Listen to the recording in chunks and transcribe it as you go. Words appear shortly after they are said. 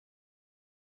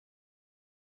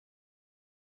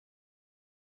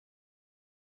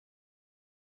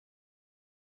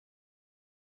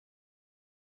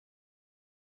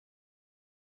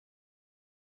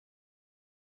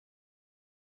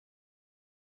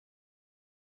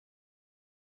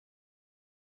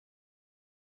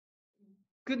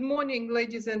Good morning,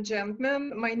 ladies and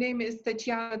gentlemen. My name is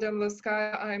Tatiana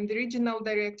Demlovskaya. I'm the regional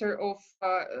director of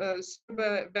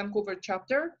SURBA Vancouver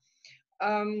chapter.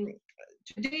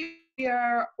 Today we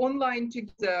are online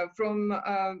together from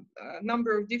a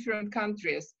number of different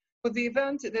countries for the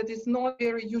event that is not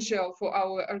very usual for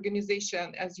our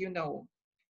organization, as you know.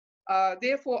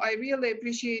 Therefore, I really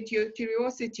appreciate your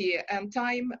curiosity and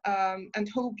time and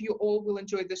hope you all will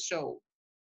enjoy the show.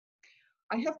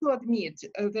 I have to admit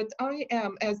that I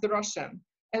am, as the Russian,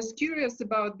 as curious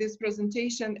about this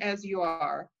presentation as you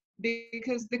are,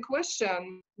 because the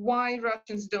question, why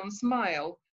Russians don't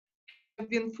smile, have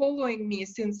been following me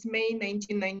since May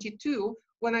 1992,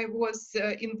 when I was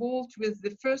involved with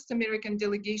the first American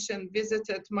delegation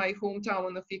visited my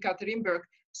hometown of Yekaterinburg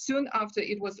soon after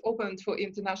it was opened for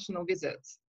international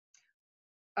visits.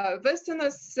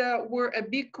 Westerners were a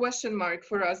big question mark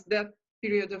for us that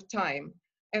period of time.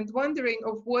 And wondering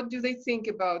of what do they think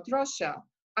about Russia,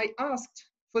 I asked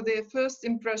for their first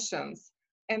impressions,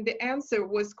 and the answer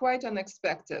was quite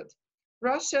unexpected.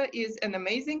 Russia is an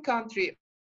amazing country,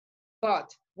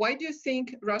 but why do you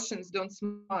think Russians don't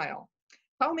smile?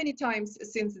 How many times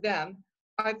since then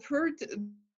I've heard the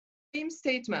same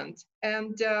statement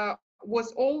and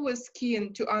was always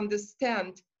keen to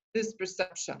understand this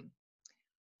perception.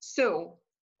 So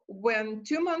when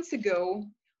 2 months ago,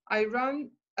 I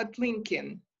ran at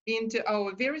LinkedIn into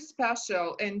our very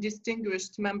special and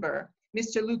distinguished member,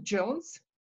 Mr. Luc Jones,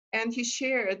 and he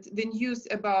shared the news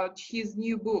about his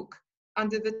new book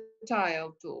under the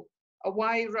title,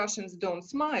 Why Russians Don't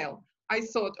Smile. I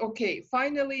thought, okay,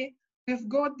 finally, we've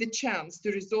got the chance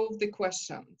to resolve the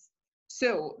questions.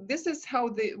 So this is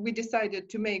how we decided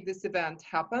to make this event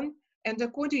happen. And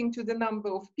according to the number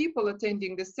of people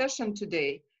attending the session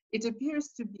today, it appears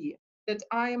to be that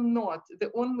I am not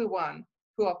the only one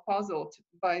who are puzzled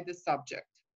by the subject.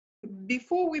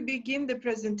 Before we begin the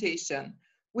presentation,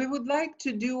 we would like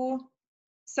to do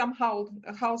some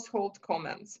household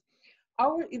comments.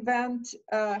 Our event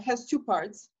has two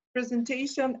parts,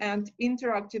 presentation and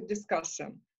interactive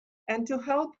discussion. And to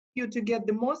help you to get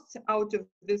the most out of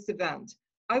this event,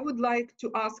 I would like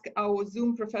to ask our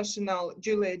Zoom professional,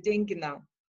 Julia Dengina,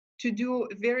 to do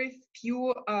very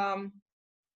few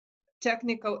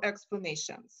technical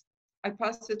explanations. I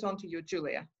pass it on to you,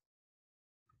 Julia.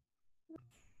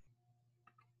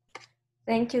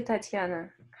 Thank you,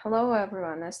 Tatiana. Hello,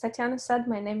 everyone. As Tatiana said,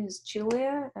 my name is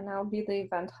Julia, and I'll be the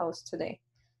event host today.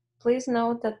 Please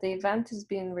note that the event is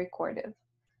being recorded.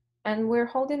 And we're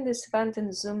holding this event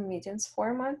in Zoom meetings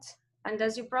format. And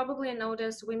as you probably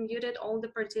noticed, we muted all the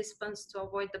participants to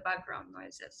avoid the background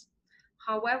noises.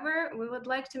 However, we would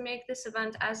like to make this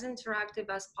event as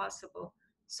interactive as possible,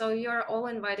 so you're all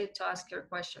invited to ask your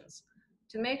questions.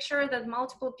 To make sure that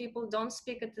multiple people don't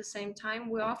speak at the same time,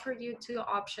 we offer you two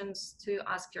options to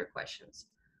ask your questions,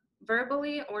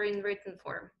 verbally or in written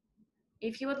form.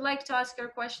 If you would like to ask your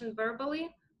question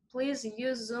verbally, please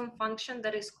use Zoom function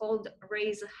that is called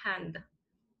raise hand.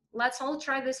 Let's all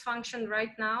try this function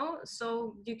right now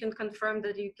so you can confirm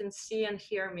that you can see and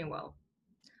hear me well.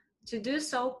 To do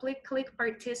so, please click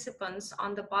participants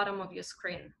on the bottom of your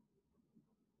screen.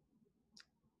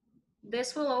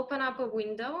 This will open up a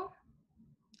window,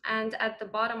 and at the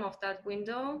bottom of that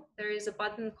window, there is a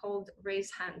button called raise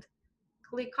hand.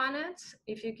 Click on it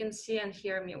if you can see and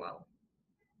hear me well.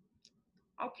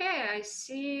 Okay, I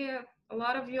see a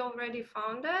lot of you already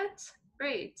found it.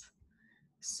 Great.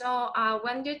 So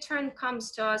when your turn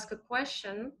comes to ask a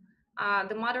question,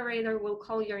 the moderator will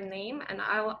call your name and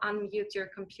I'll unmute your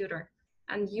computer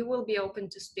and you will be open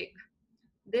to speak.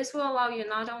 This will allow you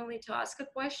not only to ask a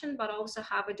question, but also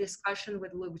have a discussion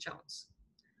with Luc Jones.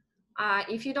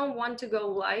 If you don't want to go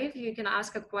live, you can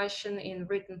ask a question in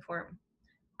written form.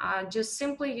 Just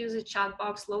simply use a chat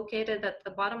box located at the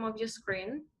bottom of your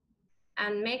screen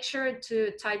and make sure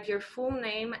to type your full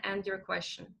name and your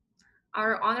question.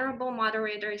 Our honorable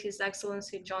moderator, His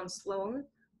Excellency John Sloan,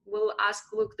 will ask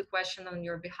Luc the question on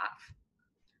your behalf.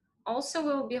 Also,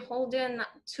 we'll be holding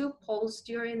two polls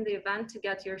during the event to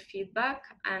get your feedback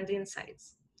and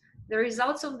insights. The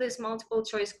results of these multiple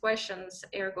choice questions,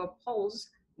 ergo polls,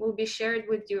 will be shared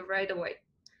with you right away.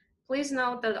 Please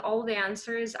note that all the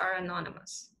answers are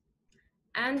anonymous.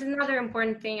 And another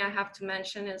important thing I have to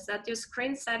mention is that your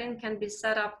screen setting can be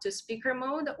set up to speaker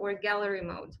mode or gallery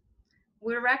mode.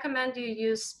 We recommend you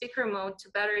use speaker mode to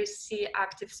better see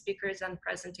active speakers and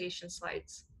presentation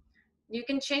slides. You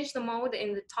can change the mode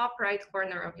in the top right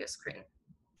corner of your screen.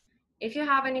 If you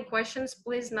have any questions,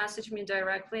 please message me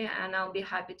directly and I'll be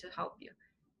happy to help you.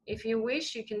 If you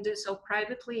wish, you can do so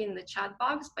privately in the chat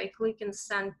box by clicking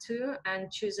send to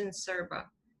and choosing Serba.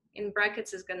 In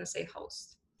brackets, it's gonna say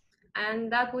host.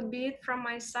 And that would be it from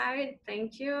my side.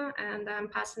 Thank you. And I'm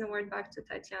passing the word back to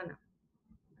Tatiana.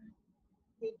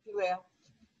 Thank you, Julia.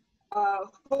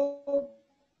 Hope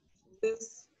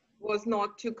this was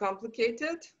not too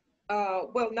complicated.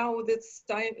 Well, now it's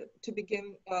time to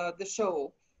begin the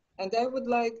show. And I would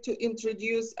like to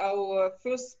introduce our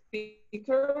first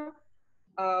speaker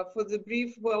for the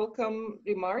brief welcome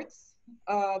remarks.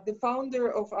 The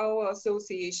founder of our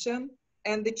association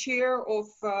and the chair of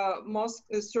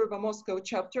Serba Moscow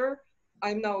chapter,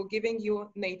 I'm now giving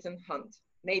you Nathan Hunt.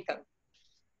 Nathan.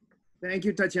 Thank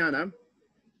you, Tatiana.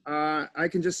 I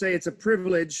can just say it's a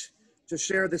privilege to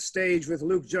share the stage with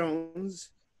Luc Jones.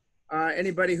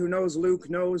 Anybody who knows Luc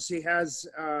knows he has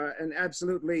an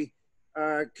absolutely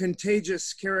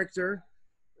contagious character.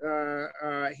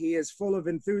 He is full of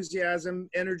enthusiasm,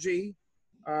 energy,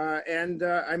 and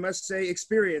I must say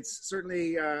experience,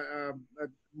 certainly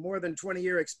more than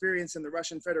 20-year experience in the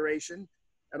Russian Federation.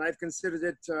 And I've considered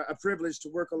it a privilege to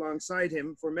work alongside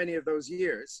him for many of those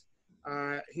years.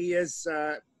 He is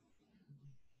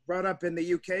brought up in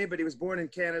the UK, but he was born in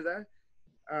Canada.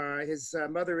 His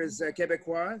mother is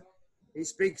Quebecois. He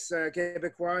speaks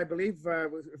Quebecois, I believe,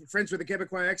 French with a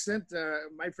Quebecois accent.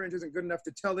 My French isn't good enough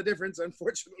to tell the difference,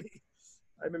 unfortunately,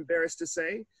 I'm embarrassed to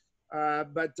say.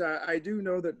 But I do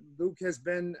know that Luc has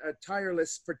been a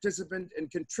tireless participant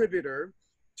and contributor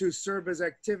to Serba's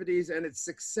activities and its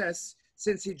success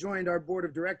since he joined our board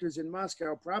of directors in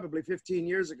Moscow, probably 15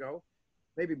 years ago,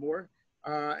 maybe more.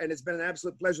 And it's been an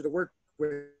absolute pleasure to work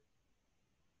with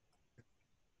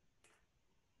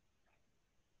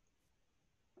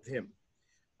him.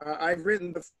 I've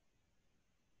written the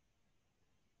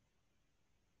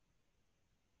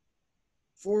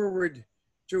forward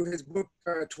to his book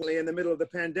in the middle of the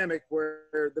pandemic, where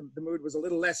the mood was a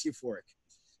little less euphoric.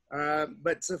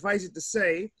 But suffice it to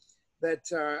say that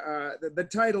the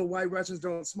title, Why Russians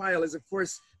Don't Smile, is of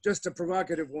course just a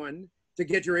provocative one to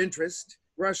get your interest.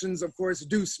 Russians, of course,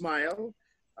 do smile.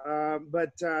 But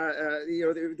you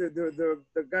know,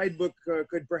 the guidebook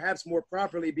could perhaps more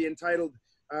properly be entitled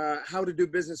How to Do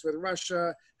Business with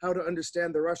Russia, How to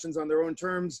Understand the Russians on Their Own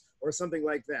Terms, or something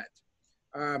like that.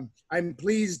 I'm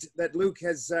pleased that Luc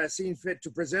has seen fit to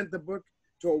present the book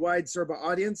to a wide Serba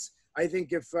audience. I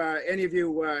think if any of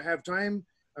you have time,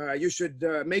 you should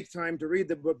make time to read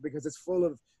the book, because it's full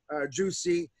of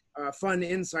juicy, fun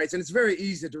insights, and it's very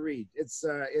easy to read.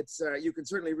 You can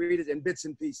certainly read it in bits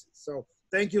and pieces. So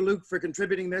thank you, Luc, for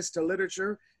contributing this to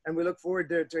literature, and we look forward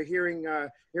to hearing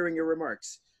your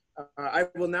remarks. I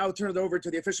will now turn it over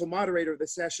to the official moderator of the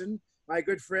session, my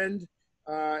good friend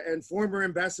and former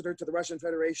ambassador to the Russian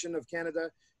Federation of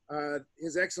Canada,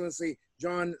 His Excellency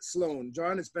John Sloan.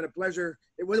 John, it's been a pleasure.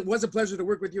 It was a pleasure to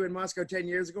work with you in Moscow 10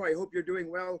 years ago. I hope you're doing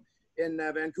well in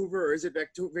Vancouver, or is it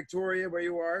Victoria where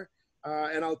you are?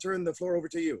 And I'll turn the floor over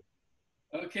to you.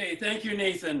 Okay, thank you,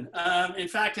 Nathan. In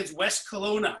fact, it's West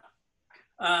Kelowna.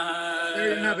 There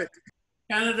you have it.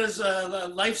 Canada's a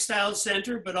lifestyle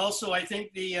center, but also I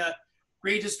think the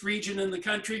greatest region in the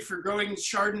country for growing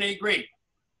Chardonnay grape.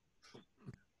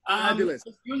 Fabulous.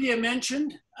 As Julia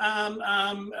mentioned,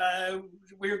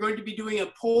 we're going to be doing a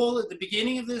poll at the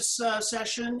beginning of this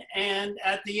session and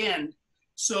at the end.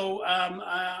 So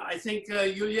I think,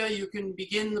 Julia, you can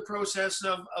begin the process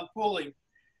of polling.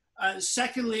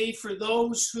 Secondly, for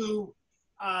those who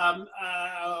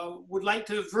would like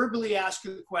to verbally ask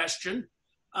a question,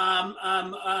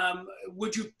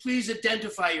 would you please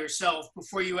identify yourself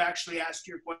before you actually ask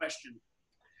your question?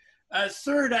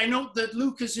 Third, I note that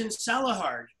Luc is in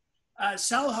Salahard.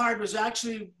 Salahard was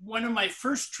actually one of my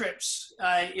first trips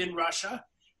in Russia,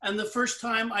 and the first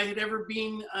time I had ever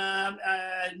been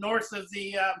north of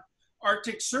the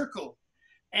Arctic Circle.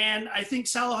 And I think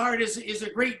Salahard is a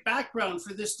great background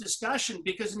for this discussion,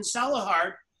 because in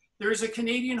Salahard, there is a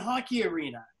Canadian hockey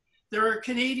arena. There are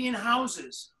Canadian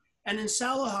houses. And in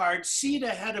Salahard,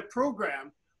 CIDA had a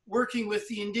program working with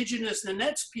the indigenous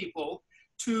Nenets people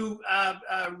to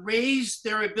raise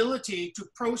their ability to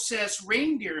process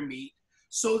reindeer meat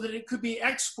so that it could be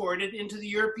exported into the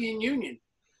European Union.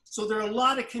 So there are a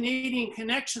lot of Canadian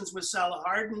connections with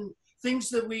Salahard and things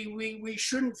that we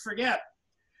shouldn't forget.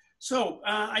 So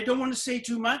I don't want to say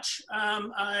too much.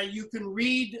 You can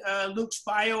read Luc's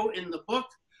bio in the book.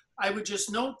 I would just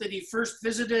note that he first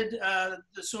visited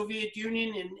the Soviet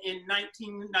Union in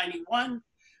 1991,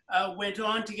 went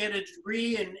on to get a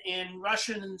degree in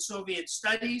Russian and Soviet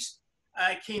studies,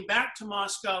 came back to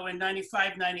Moscow in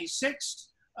 95,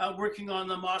 96, working on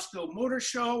the Moscow Motor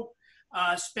Show,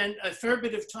 spent a fair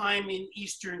bit of time in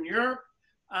Eastern Europe,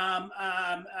 and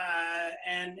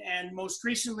most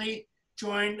recently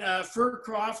joined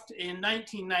Furcroft in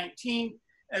 1919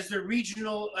 as the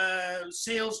regional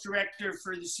sales director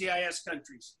for the CIS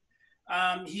countries.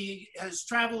 He has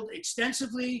traveled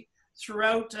extensively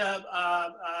throughout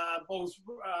both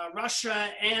Russia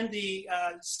and the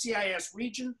CIS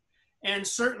region, and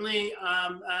certainly,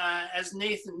 as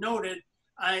Nathan noted,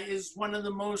 is one of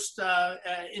the most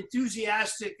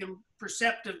enthusiastic and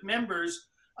perceptive members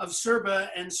of SERBA,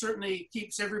 and certainly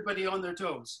keeps everybody on their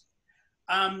toes.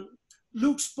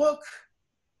 Luc's book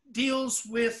deals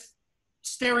with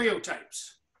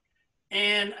stereotypes,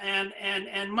 and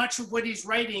much of what he's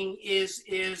writing is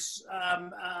as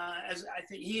I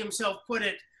think he himself put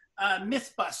it,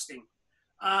 myth busting.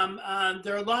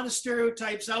 There are a lot of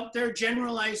stereotypes out there,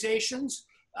 generalizations,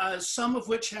 some of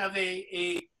which have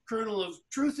a kernel of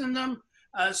truth in them,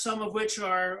 some of which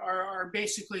are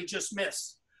basically just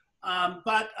myths.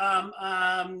 But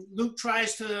Luc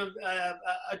tries to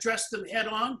address them head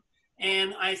on,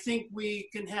 and I think we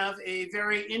can have a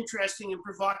very interesting and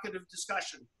provocative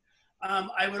discussion.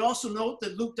 I would also note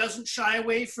that Luc doesn't shy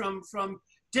away from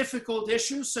difficult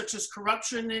issues such as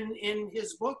corruption in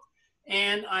his book,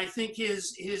 and I think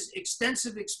his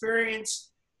extensive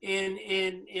experience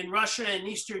in Russia and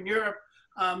Eastern Europe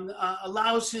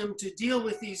allows him to deal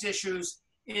with these issues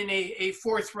in a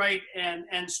forthright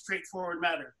and straightforward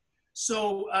manner.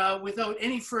 So without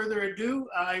any further ado,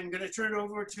 I'm going to turn it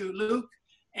over to Luc,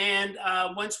 and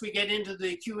once we get into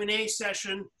the Q&A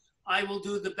session, I will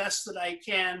do the best that I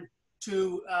can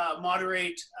to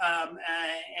moderate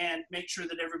and make sure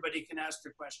that everybody can ask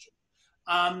their question.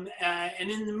 And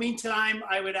in the meantime,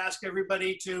 I would ask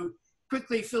everybody to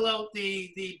quickly fill out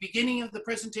the beginning of the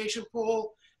presentation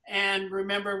poll, and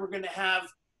remember, we're going to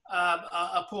have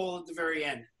a poll at the very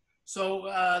end. So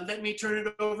let me turn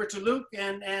it over to Luc,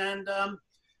 and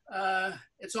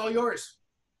it's all yours.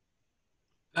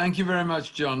 Thank you very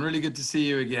much, John. Really good to see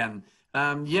you again.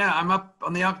 Yeah, I'm up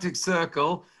on the Arctic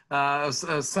Circle,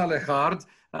 Salehard,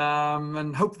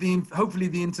 and hopefully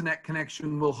the internet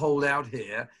connection will hold out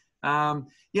here.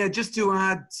 Yeah, just to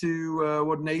add to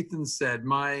what Nathan said,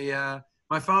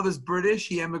 my father's British.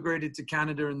 He emigrated to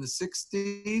Canada in the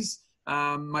 60s.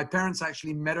 My parents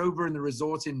actually met over in the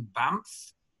resort in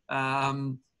Banff,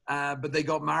 but they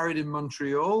got married in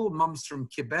Montreal. Mum's from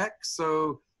Quebec,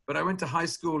 but I went to high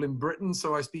school in Britain,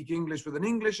 so I speak English with an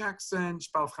English accent, je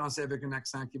parle français avec un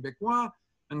accent québécois,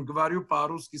 and говорю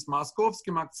по-русски с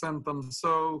московским акцентом.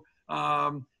 So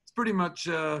it's pretty much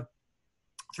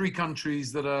 3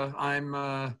 countries that I'm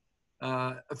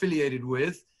affiliated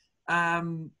with.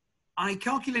 I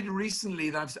calculated recently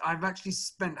that I've actually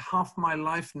spent half my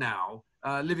life now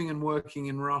living and working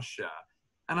in Russia.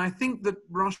 And I think that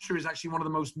Russia is actually one of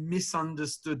the most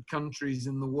misunderstood countries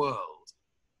in the world.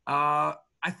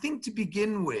 I think to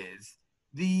begin with,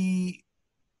 the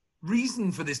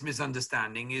reason for this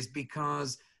misunderstanding is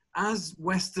because as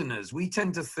Westerners, we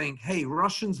tend to think, hey,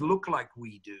 Russians look like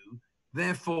we do,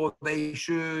 therefore they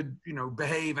should,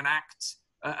 behave and act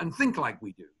and think like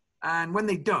we do. And when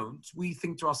they don't, we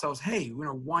think to ourselves, hey,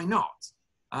 why not?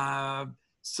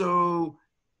 So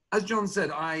as John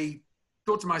said, I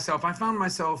thought to myself, I found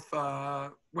myself,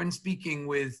 when speaking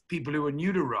with people who are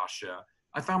new to Russia,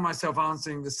 I found myself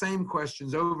answering the same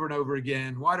questions over and over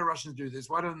again. Why do Russians do this?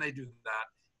 Why don't they do that?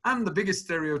 And the biggest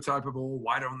stereotype of all,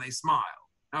 why don't they smile?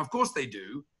 Now, of course they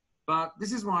do, but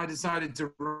this is why I decided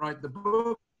to write the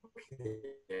book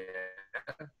here.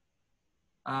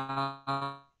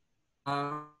 And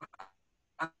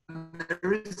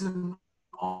there is an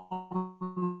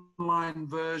online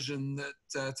version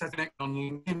that Tethnic on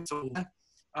LinkedIn.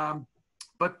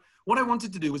 But what I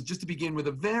wanted to do was just to begin with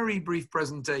a very brief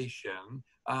presentation,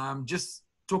 just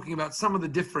talking about some of the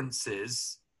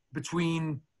differences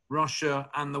between Russia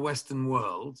and the Western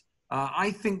world.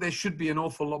 I think there should be an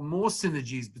awful lot more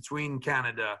synergies between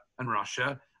Canada and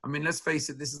Russia. I mean, let's face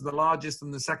it, this is the largest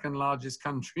and the second largest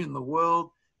country in the world.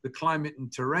 The climate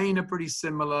and terrain are pretty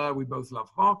similar. We both love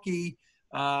hockey,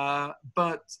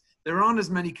 but there aren't as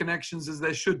many connections as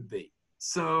there should be.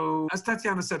 So as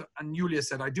Tatiana said, and Yulia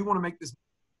said, I do want to make this,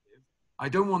 I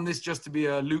don't want this just to be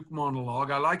a Luc monologue.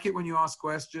 I like it when you ask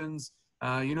questions.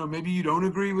 Maybe you don't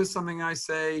agree with something I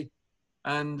say,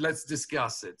 and let's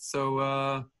discuss it. So,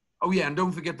 oh yeah, and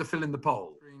don't forget to fill in the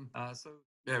poll. So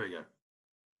there we go.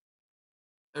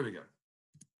 There we go.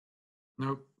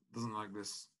 Nope, doesn't like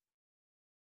this.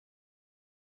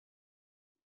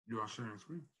 You are sharing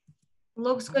screen.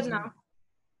 Looks good now.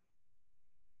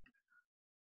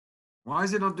 Why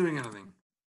is it not doing anything?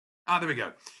 Ah, there we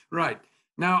go. Right.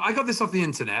 Now, I got this off the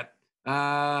internet.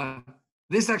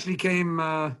 This actually came,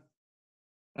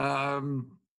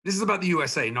 this is about the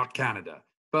USA, not Canada,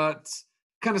 but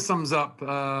kind of sums up,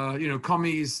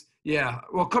 commies Yeah,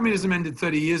 well, communism ended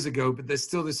 30 years ago, but there's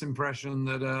still this impression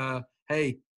that,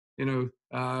 hey,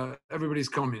 everybody's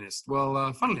communist.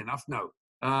 Well, funnily enough, no.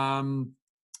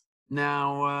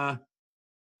 Now,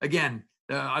 again,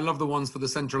 I love the ones for the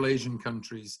Central Asian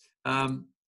countries. Now,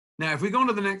 if we go on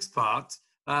to the next part,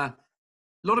 a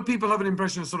lot of people have an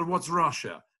impression of sort of what's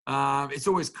Russia. It's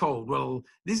always cold. Well,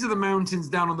 these are the mountains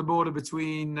down on the border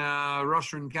between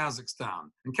Russia and Kazakhstan.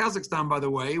 And Kazakhstan, by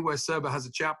the way, where Serba has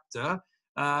a chapter,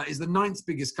 is the 9th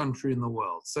biggest country in the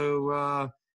world. So,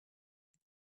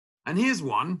 and here's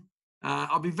one.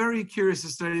 I'll be very curious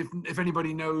as to if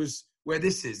anybody knows where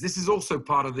this is. This is also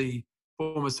part of the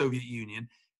former Soviet Union.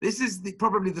 This is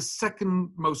probably the second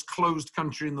most closed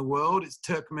country in the world. It's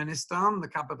Turkmenistan, the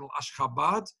capital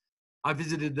Ashgabat. I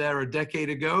visited there a decade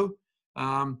ago.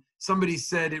 Somebody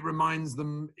said it reminds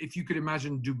them, if you could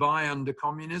imagine Dubai under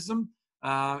communism.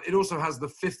 It also has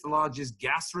the 5th largest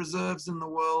gas reserves in the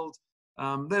world.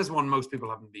 There's one most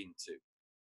people haven't been to.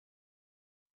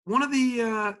 One of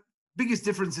the biggest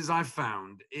differences I've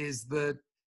found is that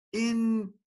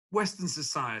in Western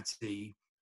society,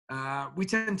 we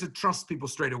tend to trust people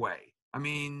straight away. I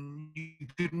mean, you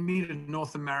could meet a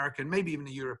North American, maybe even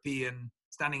a European,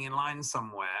 standing in line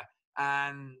somewhere,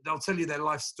 and they'll tell you their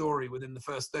life story within the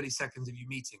first 30 seconds of you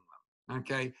meeting them,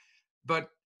 okay? But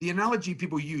the analogy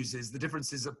people use is the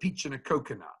difference is a peach and a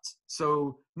coconut.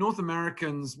 So North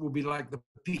Americans will be like the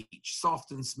peach,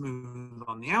 soft and smooth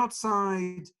on the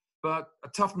outside, but a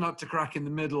tough nut to crack in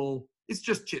the middle. It's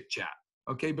just chit-chat,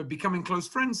 okay? But becoming close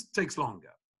friends takes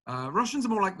longer. Russians are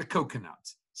more like the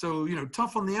coconut. So,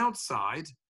 tough on the outside,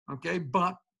 okay?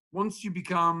 But once you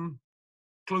become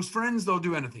close friends, they'll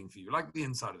do anything for you, like the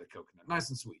inside of the coconut, nice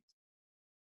and sweet.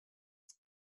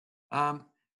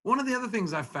 One of the other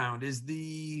things I've found is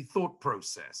the thought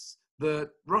process,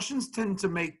 that Russians tend to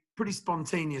make pretty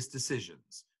spontaneous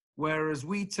decisions, whereas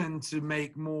we tend to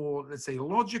make more, let's say,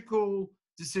 logical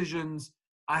decisions.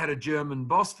 I had a German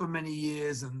boss for many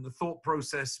years, and the thought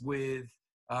process with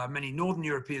many Northern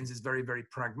Europeans is very, very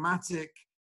pragmatic.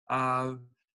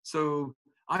 So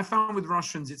I found with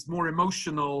Russians, it's more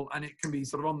emotional and it can be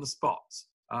sort of on the spot.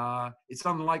 It's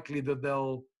unlikely that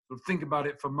they'll sort of think about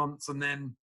it for months and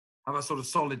then have a sort of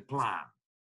solid plan.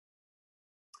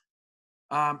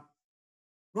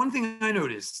 One thing I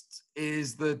noticed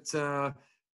is that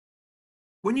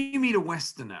when you meet a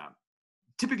Westerner,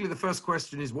 typically the first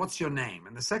question is, what's your name?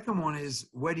 And the second one is,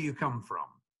 where do you come from?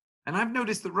 And I've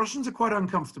noticed that Russians are quite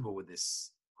uncomfortable with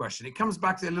this question. It comes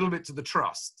back a little bit to the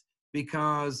trust,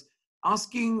 because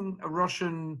asking a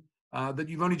Russian that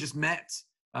you've only just met,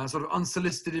 sort of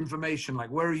unsolicited information,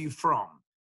 like, where are you from?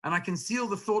 And I can see all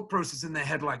the thought process in their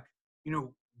head, like,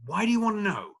 why do you want to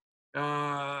know?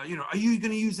 Are you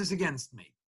going to use this against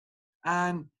me?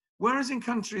 And whereas in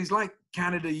countries like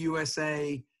Canada,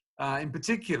 USA, in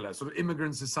particular, sort of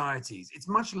immigrant societies, it's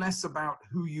much less about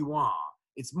who you are.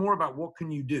 It's more about what can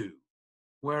you do.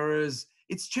 Whereas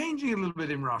it's changing a little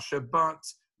bit in Russia, but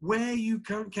where you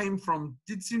came from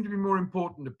did seem to be more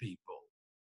important to people.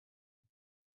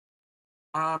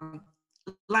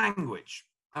 Language,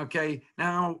 okay?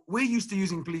 Now, we're used to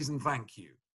using please and thank you.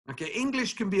 Okay,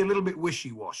 English can be a little bit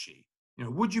wishy-washy.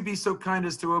 Would you be so kind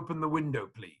as to open the window,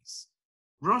 please?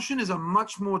 Russian is a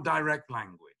much more direct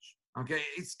language, okay?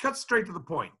 It's cut straight to the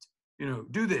point.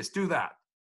 Do this, do that.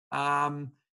 A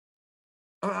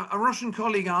Russian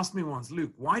colleague asked me once,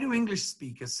 Luke, why do English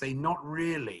speakers say not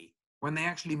really when they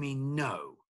actually mean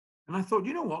no? And I thought,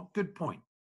 you know what, good point,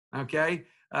 okay?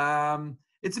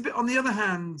 It's a bit, on the other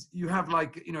hand, you have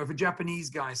like, if a Japanese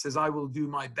guy says, I will do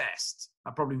my best,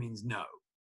 that probably means no,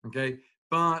 okay?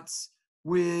 But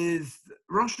with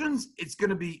Russians, it's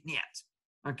going to be niet,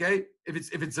 okay? If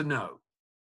it's a no.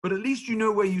 But at least you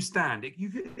know where you stand. You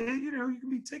can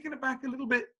be taken aback a little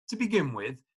bit to begin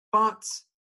with, but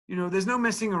there's no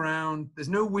messing around. There's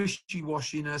no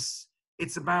wishy-washiness.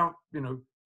 It's about,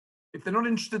 if they're not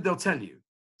interested, they'll tell you.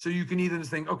 So you can either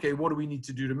think, okay, what do we need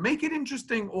to do to make it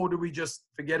interesting, or do we just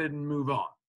forget it and move on?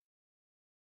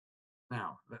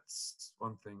 Now, that's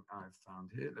one thing I've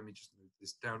found here. Let me just move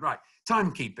this down. Right,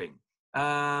 timekeeping.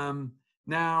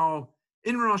 Now,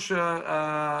 in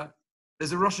Russia,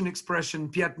 there's a Russian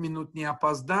expression, 5 minutnie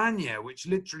опоздание, which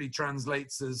literally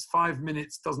translates as 5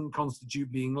 minutes doesn't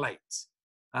constitute being late.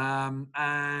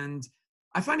 And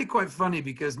I find it quite funny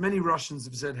because many Russians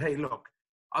have said, hey, look,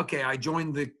 okay, I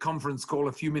joined the conference call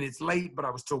a few minutes late, but I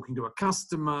was talking to a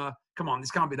customer. Come on,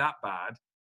 this can't be that bad.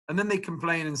 And then they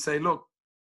complain and say, look,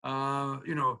 I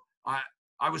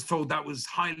was told that was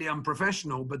highly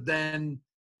unprofessional, but then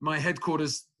my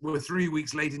headquarters were 3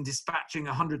 weeks late in dispatching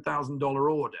a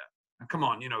 $100,000 order. Now, come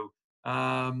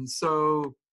on,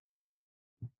 so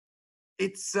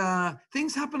it's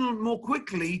things happen more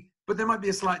quickly, but there might be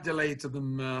a slight delay to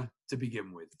them to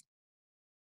begin with.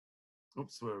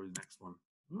 Oops, where is the next one?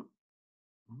 Oh,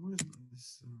 where is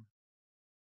this?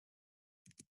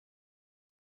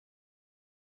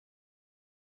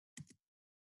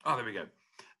 Oh, there we go.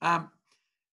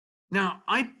 Now,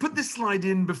 I put this slide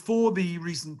in before the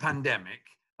recent pandemic,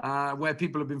 where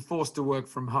people have been forced to work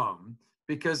from home,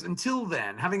 because until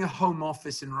then, having a home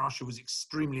office in Russia was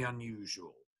extremely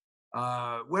unusual.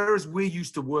 Whereas we're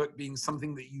used to work being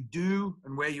something that you do,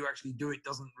 and where you actually do it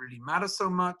doesn't really matter so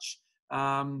much.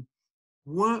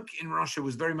 Work in Russia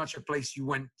was very much a place you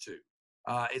went to.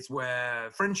 It's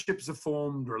where friendships are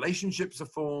formed, relationships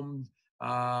are formed,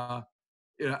 and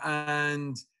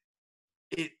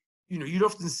you'd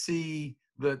often see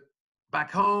that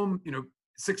back home,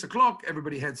 6 o'clock,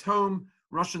 everybody heads home.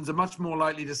 Russians are much more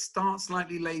likely to start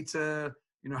slightly later,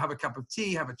 have a cup of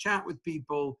tea, have a chat with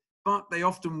people, but they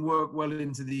often work well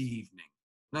into the evening.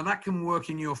 Now that can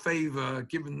work in your favor,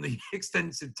 given the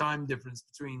extensive time difference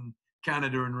between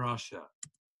Canada and Russia.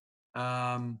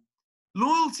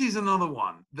 Loyalty is another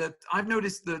one that I've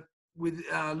noticed that with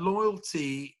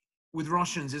loyalty with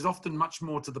Russians is often much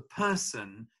more to the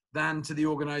person than to the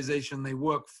organization they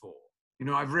work for.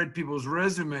 I've read people's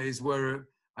resumes where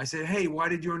I say, hey, why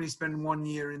did you only spend 1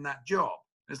 year in that job?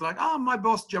 It's like, my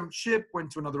boss jumped ship,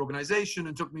 went to another organization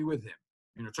and took me with him,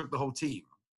 took the whole team.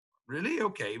 Really?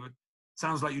 Okay, but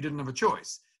sounds like you didn't have a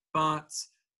choice. But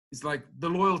it's like the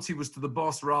loyalty was to the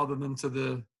boss rather than to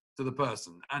the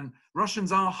person. And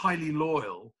Russians are highly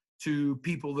loyal to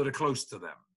people that are close to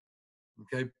them.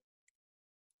 Okay.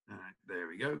 All right, there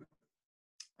we go.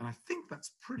 And I think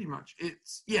that's pretty much it.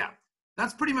 Yeah,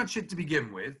 that's pretty much it to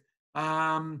begin with.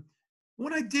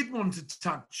 What I did want to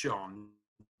touch on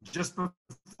just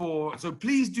before, so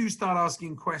please do start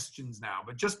asking questions now,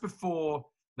 but just before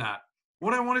that,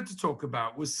 what I wanted to talk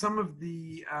about was some of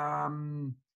the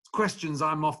questions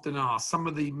I'm often asked, some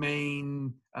of the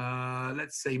main,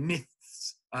 let's say,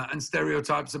 myths and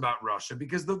stereotypes about Russia,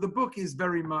 because the book is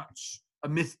very much a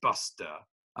myth buster.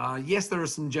 Yes, there are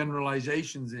some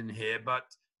generalizations in here,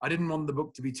 but I didn't want the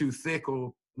book to be too thick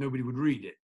or nobody would read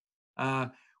it.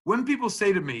 When people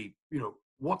say to me,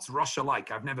 what's Russia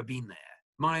like? I've never been there.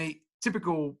 My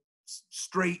typical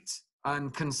straight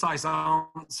and concise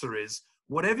answer is,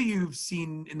 whatever you've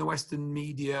seen in the Western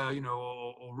media,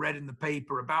 or read in the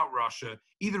paper about Russia,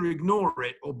 either ignore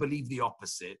it or believe the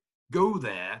opposite. Go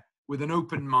there with an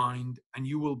open mind and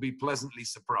you will be pleasantly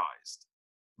surprised.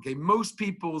 Okay, most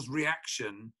people's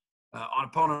reaction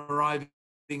upon arriving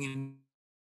in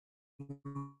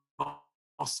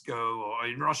Moscow or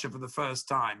in Russia for the first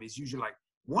time is usually like,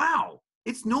 wow,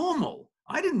 it's normal.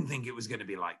 I didn't think it was going to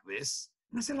be like this.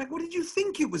 And I say, like, what did you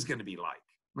think it was going to be like?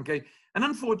 Okay, and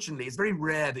unfortunately, it's very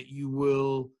rare that you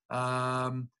will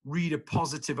read a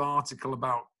positive article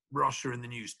about Russia in the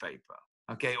newspaper,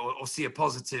 okay, or see a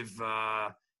positive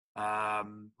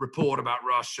report about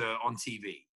Russia on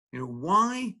TV.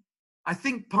 Why? I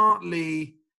think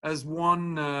partly, as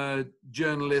one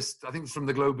journalist, I think from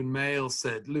the Globe and Mail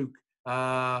said, Luke,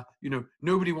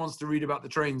 nobody wants to read about the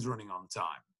trains running on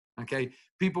time, okay?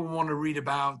 People want to read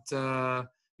about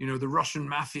the Russian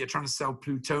mafia trying to sell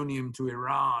plutonium to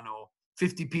Iran, or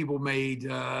 50 people made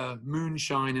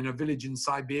moonshine in a village in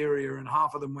Siberia and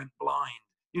half of them went blind.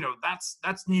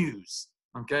 That's news,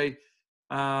 okay?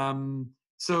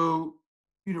 So,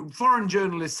 foreign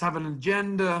journalists have an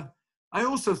agenda. I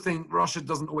also think Russia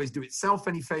doesn't always do itself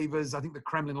any favors. I think the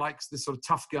Kremlin likes this sort of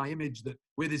tough guy image that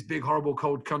we're this big, horrible,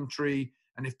 cold country,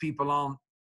 and if people aren't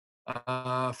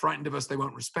frightened of us, they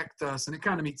won't respect us, and it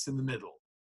kind of meets in the middle.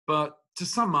 But to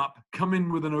sum up, come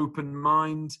in with an open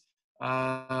mind,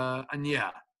 and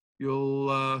yeah,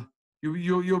 you'll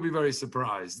be very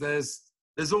surprised. There's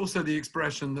also the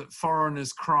expression that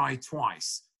foreigners cry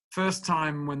twice. First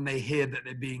time when they hear that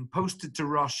they're being posted to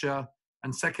Russia,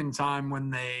 and second time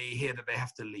when they hear that they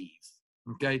have to leave.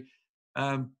 Okay.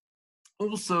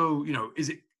 Also, is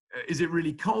it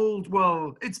really cold?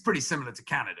 Well, it's pretty similar to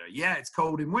Canada. Yeah, it's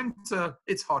cold in winter,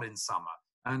 it's hot in summer,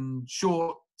 and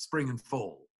short spring and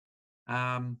fall.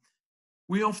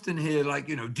 We often hear, like,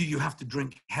 do you have to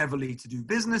drink heavily to do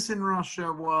business in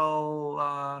Russia?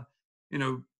 Well,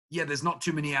 yeah, there's not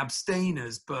too many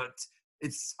abstainers, but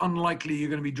it's unlikely you're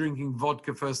going to be drinking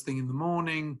vodka first thing in the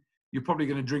morning. You're probably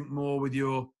going to drink more with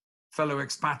your fellow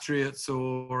expatriates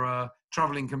or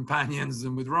traveling companions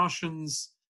than with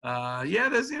Russians. Yeah,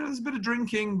 there's a bit of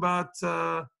drinking, but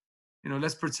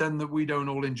let's pretend that we don't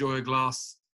all enjoy a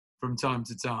glass from time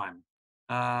to time.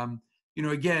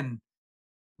 Again,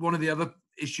 one of the other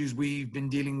issues we've been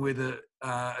dealing with here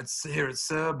at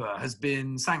CERBA has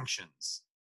been sanctions.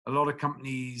 a lot of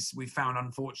companies we found,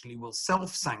 unfortunately, will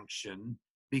self-sanction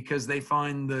because they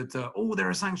find that, oh, there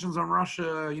are sanctions on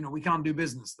Russia, you know, we can't do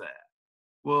business there.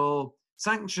 Well,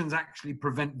 sanctions actually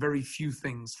prevent very few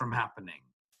things from happening.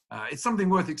 It's something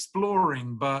worth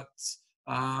exploring, but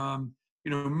you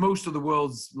know, most of the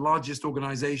world's largest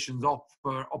organizations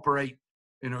operate,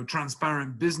 you know,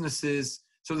 transparent businesses.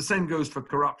 So the same goes for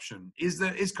corruption.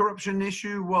 Is corruption an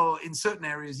issue? Well, in certain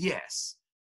areas, yes.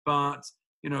 But,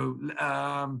 you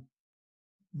know,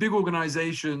 big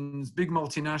organizations, big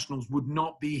multinationals would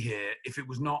not be here if it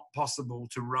was not possible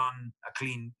to run a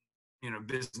clean, you know,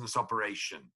 business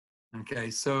operation.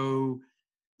 Okay, so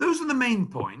those are the main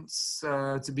points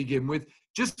to begin with.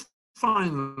 Just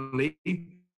finally,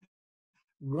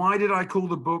 why did I call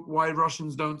the book Why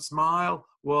Russians Don't Smile?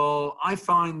 Well, I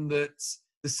find that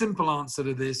the simple answer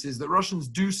to this is that Russians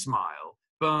do smile,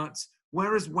 but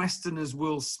whereas Westerners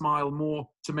will smile more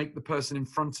to make the person in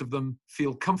front of them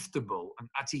feel comfortable and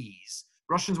at ease,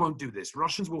 Russians won't do this.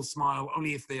 Russians will smile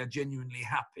only if they are genuinely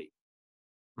happy.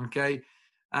 Okay?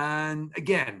 And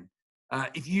again,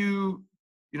 if you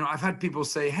know, I've had people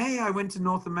say, hey, I went to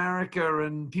North America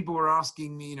and people were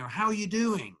asking me, you know, how are you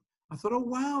doing? I thought, oh,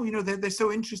 wow, you know, they're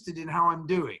so interested in how I'm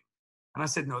doing. And I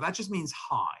said, no, that just means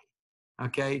hi.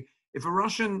 Okay? If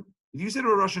you say to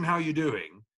a Russian, how are you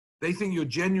doing? They think you're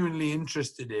genuinely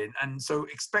interested in, and so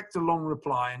expect a long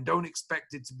reply and don't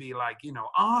expect it to be like, you know,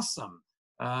 awesome,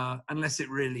 unless it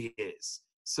really is.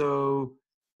 So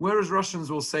whereas Russians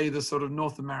will say the sort of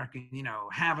North American, you know,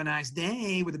 have a nice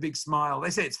day with a big smile, they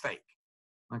say it's fake.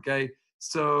 Okay?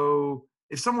 So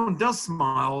if someone does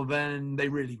smile, then they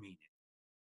really mean it.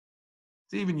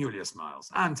 Even Yulia smiles,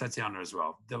 and Tatiana as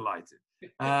well, delighted.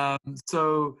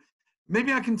 So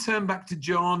maybe I can turn back to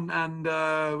John and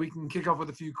we can kick off with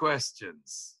a few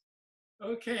questions.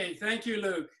 Okay, thank you,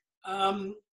 Luc.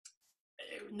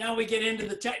 Now we get into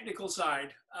the technical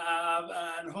side,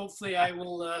 and hopefully I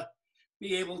will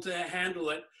be able to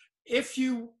handle it.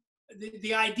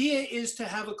 The idea is to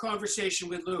have a conversation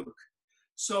with Luc.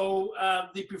 So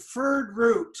the preferred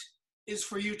route is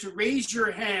for you to raise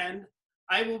your hand.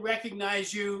 I will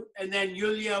recognize you, and then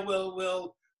Yulia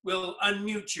will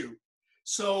unmute you.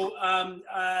 So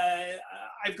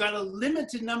I've got a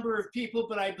limited number of people,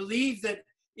 but I believe that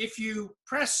if you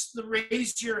press the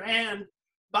raise your hand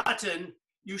button,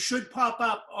 you should pop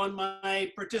up on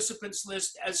my participants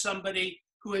list as somebody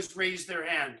who has raised their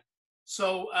hand.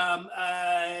 So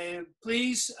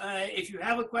please, if you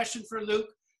have a question for Luc,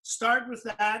 start with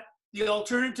that. The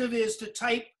alternative is to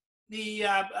type the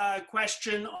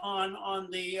question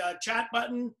on the chat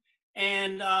button,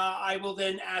 and I will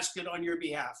then ask it on your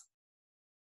behalf.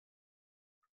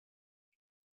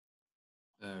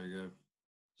 There we go.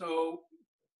 So,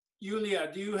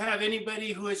 Yulia, do you have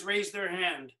anybody who has raised their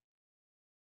hand?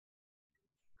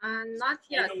 Not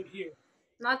yet. I don't hear.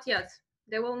 Not yet.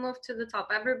 They will move to the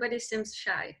top. Everybody seems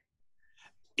shy.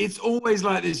 It's always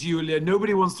like this, Yulia.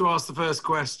 Nobody wants to ask the first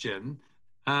question.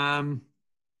 And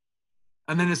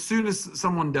then as soon as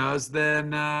someone does, then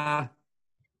lots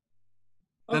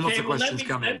of questions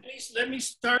come in. Let me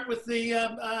start with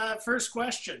the first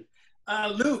question.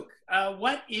 Luc,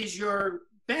 what is your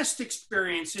best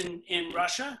experience in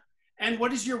Russia? And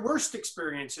what is your worst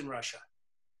experience in Russia?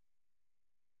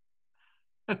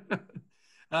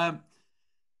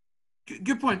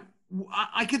 Good point.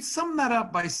 I could sum that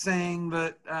up by saying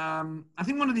that I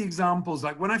think one of the examples,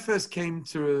 like when I first came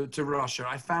to Russia,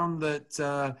 I found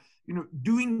that you know,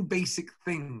 doing basic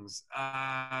things.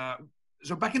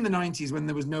 So back in the 90s, when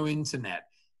there was no internet,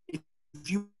 if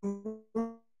you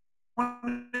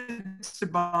wanted to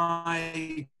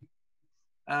buy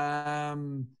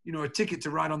you know, a ticket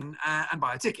to ride on and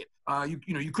buy a ticket, you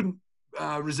know, you couldn't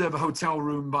reserve a hotel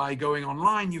room by going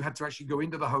online. You had to actually go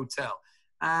into the hotel.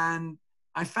 And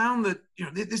I found that, you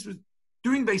know, this was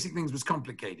doing basic things was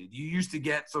complicated. You used to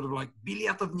get sort of like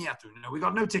biletov netu, you know, we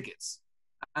got no tickets,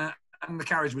 and the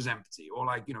carriage was empty, or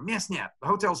like, you know, мест нет, the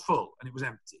hotel's full and it was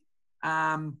empty.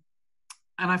 And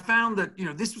I found that, you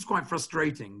know, this was quite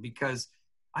frustrating because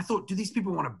I thought, do these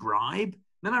people want to bribe?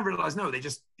 Then I realized, no, they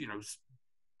just, you know,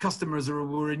 customers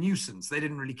were a nuisance. They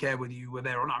didn't really care whether you were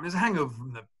there or not. I mean, there's a hangover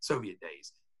from the Soviet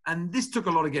days. And this took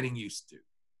a lot of getting used to.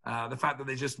 The fact that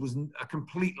there just was a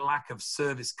complete lack of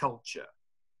service culture.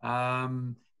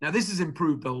 Now, this has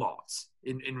improved a lot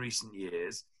in recent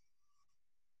years.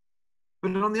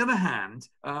 But on the other hand,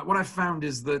 what I've found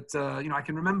is that, you know, I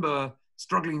can remember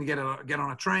struggling to get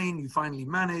on a train. You finally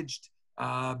managed,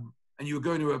 and you were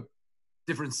going to a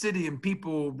different city, and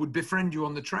people would befriend you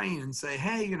on the train and say,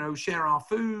 hey, you know, share our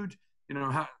food, you know,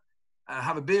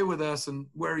 have a beer with us, and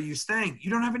where are you staying?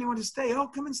 You don't have anyone to stay. Oh,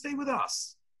 come and stay with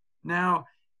us. Now,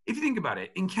 if you think about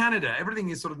it, in Canada, everything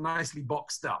is sort of nicely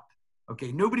boxed up.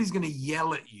 Okay, nobody's going to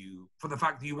yell at you for the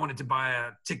fact that you wanted to buy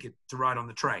a ticket to ride on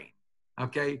the train.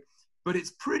 Okay, but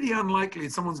it's pretty unlikely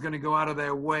that someone's going to go out of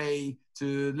their way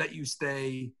to let you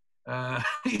stay,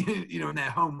 you know, in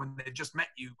their home when they've just met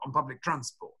you on public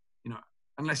transport. You know,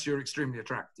 unless you're extremely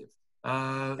attractive.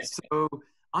 So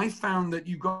I found that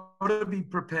you've got to be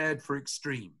prepared for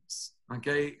extremes.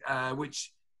 Okay,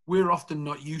 which we're often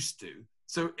not used to.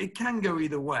 So it can go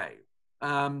either way.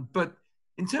 But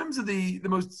in terms of the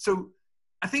most, so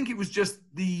I think it was just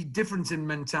the difference in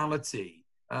mentality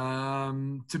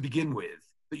to begin with,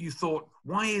 that you thought,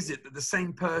 why is it that the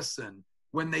same person,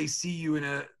 when they see you in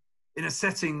a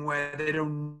setting where they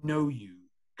don't know you,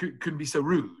 could be so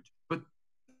rude, but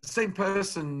the same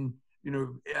person, you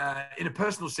know, in a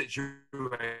personal situation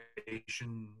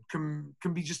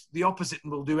can be just the opposite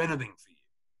and will do anything for you.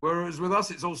 Whereas with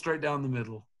us, it's all straight down the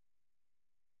middle.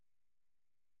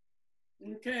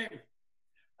 Okay.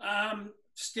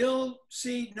 Still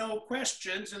see no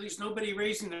questions, at least nobody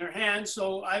raising their hand.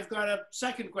 So I've got a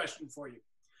second question for you.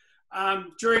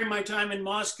 During my time in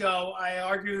Moscow, I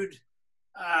argued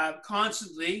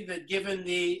constantly that given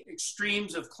the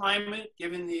extremes of climate,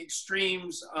 given the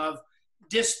extremes of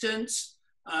distance,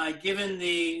 given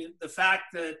the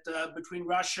fact that between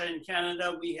Russia and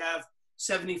Canada, we have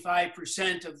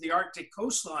 75% of the Arctic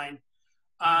coastline,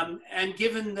 and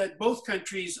given that both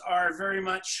countries are very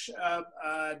much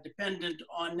dependent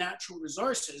on natural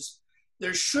resources,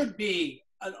 there should be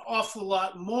an awful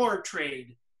lot more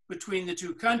trade between the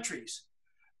two countries.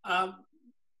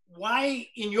 Why,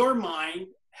 in your mind,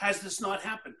 has this not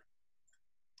happened?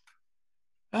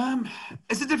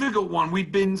 It's a difficult one.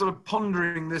 We've been sort of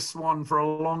pondering this one for a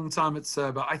long time at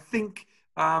CERBA. I think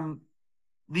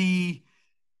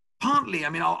partly, I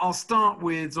mean, I'll start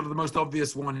with sort of the most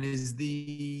obvious one is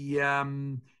the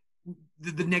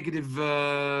negative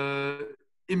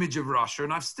image of Russia,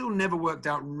 and I've still never worked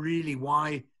out really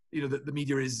why, you know, the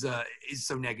media is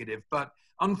so negative. But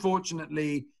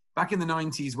unfortunately, back in the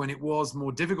 90s, when it was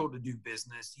more difficult to do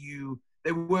business,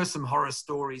 there were some horror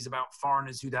stories about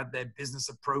foreigners who'd had their business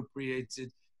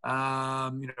appropriated, you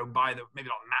know, by maybe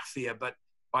not mafia, but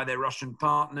by their Russian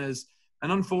partners.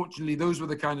 And unfortunately, those were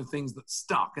the kind of things that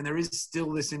stuck. And there is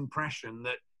still this impression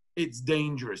that it's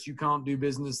dangerous. You can't do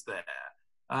business there.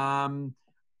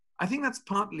 I think that's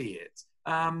partly it.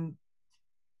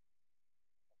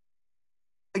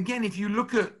 Again, if you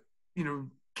look at, you know,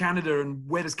 Canada and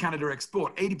where does Canada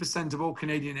export? 80% of all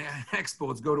Canadian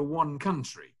exports go to one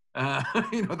country.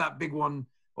 You know, that big one,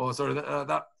 or sorry,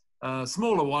 that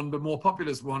smaller one, but more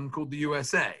populous one called the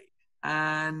USA.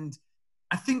 And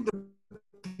I think the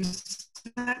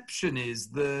perception is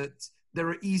that there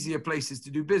are easier places to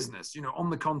do business. You know, on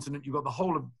the continent, you've got the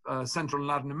whole of Central and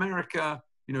Latin America.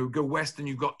 You know, go west and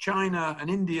you've got China and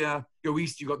India. Go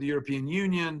east, you've got the European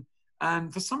Union.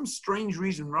 And for some strange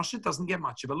reason, Russia doesn't get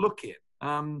much of a look in.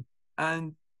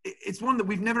 And it's one that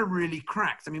we've never really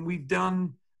cracked. I mean, we've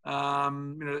done, you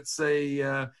know, let's say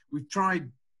we've tried,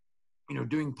 you know,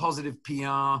 doing positive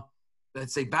PR,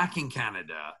 let's say back in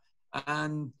Canada.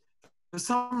 And for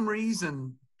some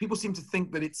reason, people seem to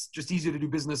think that it's just easier to do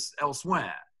business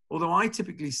elsewhere. Although I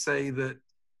typically say that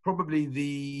probably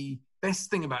the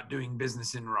best thing about doing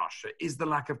business in Russia is the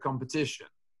lack of competition.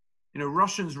 You know,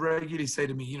 Russians regularly say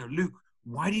to me, you know, Luc,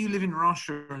 why do you live in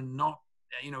Russia and not,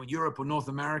 you know, Europe or North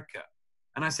America?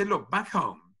 And I said, look, back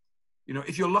home, you know,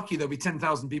 if you're lucky, there'll be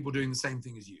 10,000 people doing the same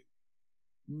thing as you.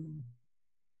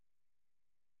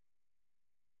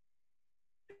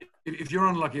 If you're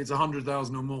unlucky, it's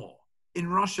 100,000 or more. In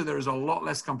Russia, there is a lot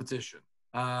less competition.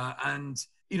 And,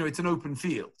 you know, it's an open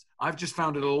field. I've just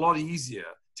found it a lot easier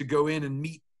to go in and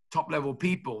meet top-level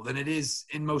people than it is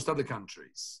in most other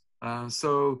countries.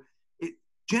 So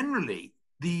generally,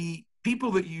 the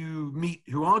people that you meet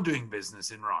who are doing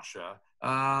business in Russia,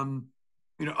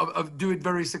 you know, do it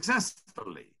very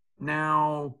successfully.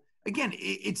 Now, again,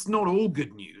 it's not all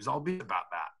good news. I'll be about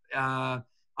that.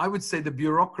 I would say the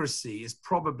bureaucracy is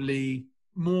probably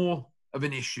more of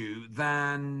an issue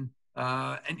than,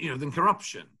 than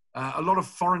corruption. A lot of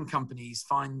foreign companies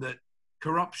find that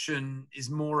corruption is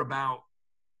more about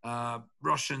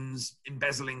Russians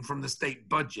embezzling from the state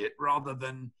budget rather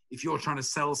than if you're trying to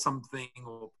sell something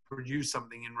or produce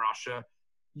something in Russia,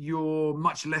 you're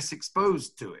much less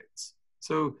exposed to it.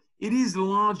 So it is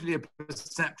largely a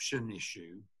perception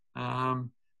issue.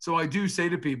 So I do say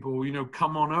to people, you know,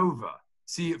 come on over,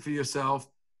 see it for yourself.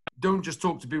 Don't just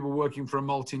talk to people working for a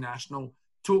multinational.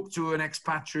 Talk to an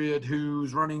expatriate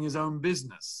who's running his own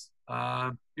business.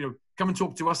 You know, come and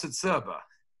talk to us at CERBA.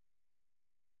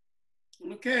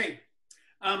 Okay.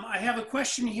 I have a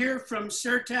question here from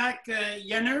Sertak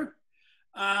Yenner,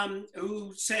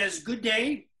 who says, good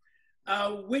day.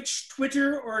 Which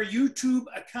Twitter or YouTube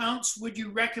accounts would you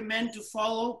recommend to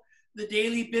follow the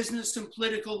daily business and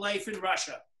political life in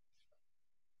Russia?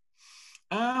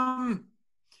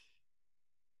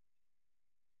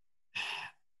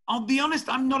 I'll be honest,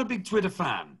 I'm not a big Twitter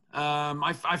fan.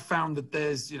 I've found that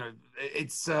there's, you know,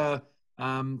 it's too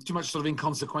much sort of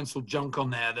inconsequential junk on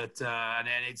there that, and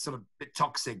it's sort of a bit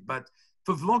toxic. But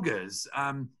for vloggers,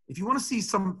 if you want to see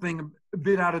something a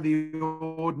bit out of the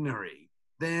ordinary,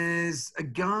 there's a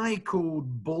guy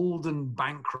called Bald and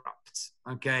Bankrupt,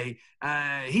 okay?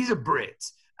 He's a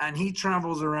Brit, and he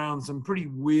travels around some pretty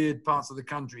weird parts of the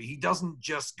country. He doesn't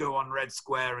just go on Red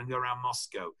Square and go around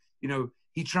Moscow. You know,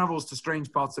 he travels to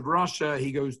strange parts of Russia.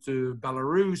 He goes to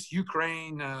Belarus,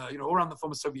 Ukraine, you know, all around the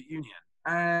former Soviet Union.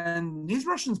 And his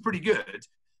Russian's pretty good.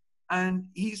 And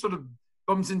he sort of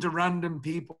bumps into random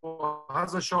people,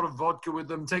 has a shot of vodka with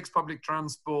them, takes public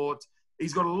transport.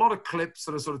 He's got a lot of clips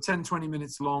that are sort of 10, 20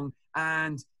 minutes long.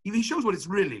 And he shows what it's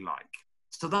really like.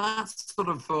 So that's sort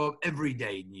of for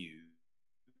everyday news.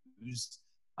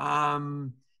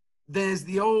 There's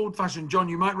the old-fashioned, John,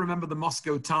 you might remember the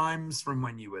Moscow Times from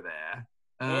when you were there.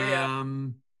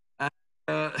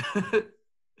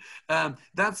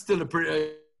 That's still a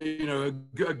pretty, you know,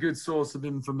 a good source of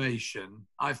information,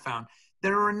 I found.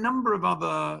 There are a number of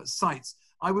other sites.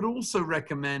 I would also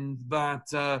recommend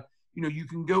that, you know, you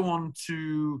can go on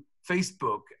to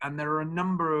Facebook, and there are a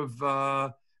number of,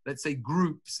 let's say,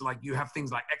 groups, like you have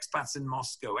things like expats in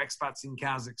Moscow, expats in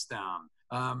Kazakhstan.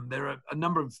 There are a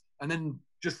number of, and then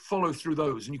just follow through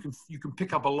those, and you can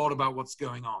pick up a lot about what's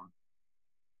going on.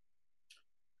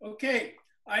 Okay,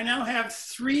 I now have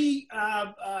 3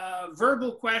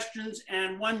 verbal questions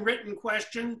and 1 written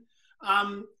question.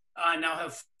 I now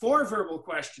have 4 verbal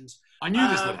questions. I knew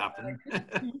this would happen.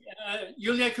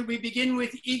 Yulia, could we begin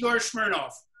with Igor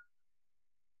Smirnov?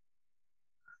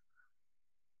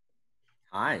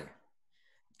 Hi,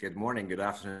 good morning, good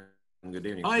afternoon, good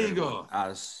evening. Hi, Igor.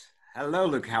 Hello,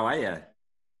 Luke, how are you?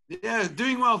 Yeah,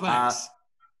 doing well, thanks.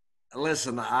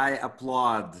 Listen, I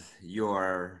applaud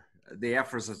the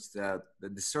efforts that the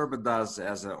Serba does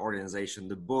as an organization.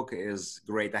 The book is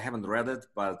great. I haven't read it,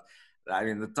 but I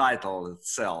mean, the title, it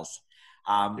sells.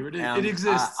 It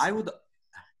exists. I would,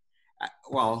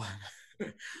 well,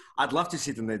 I'd love to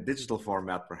see it in a digital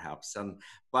format, perhaps.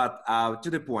 But to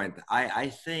the point, I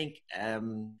think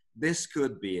this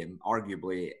could be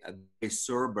arguably a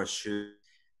Serba should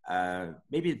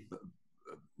maybe,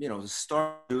 you know,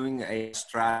 start doing a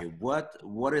strategy.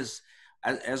 What is,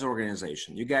 as an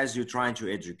organization, you guys, you're trying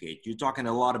to educate. You're talking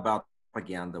a lot about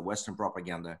propaganda, Western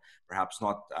propaganda, perhaps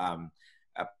not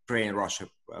portraying Russia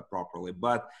properly,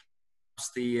 but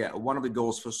one of the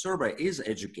goals for Serba is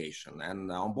education,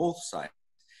 and on both sides.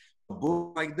 A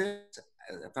book like this,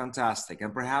 fantastic.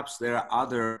 And perhaps there are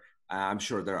other, I'm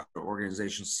sure there are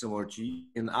organizations similar to you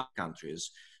in other countries.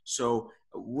 So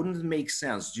wouldn't it make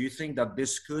sense? Do you think that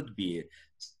this could be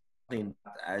something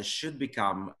that should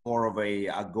become more of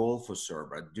a goal for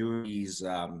Serba? Do these,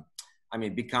 I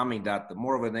mean, becoming that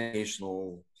more of a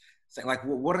national thing? Like,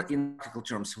 what in practical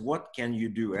terms, what can you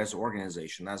do as an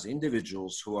organization, as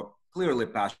individuals who are clearly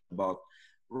passionate about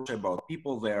Russia, about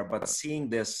people there, but seeing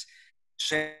this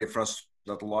shared frustration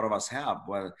that a lot of us have,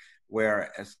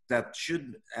 where that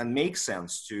should and makes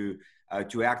sense to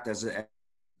act as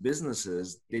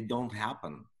businesses, they don't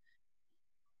happen.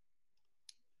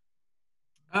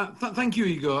 Thank you,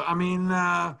 Igor. I mean,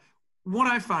 what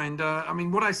I find, I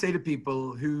mean, what I say to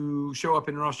people who show up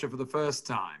in Russia for the first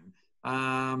time,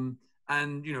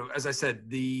 and, you know, as I said,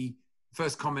 the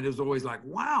first comment is always like,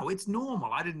 wow, it's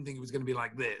normal. I didn't think it was going to be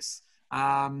like this.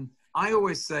 I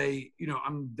always say, you know,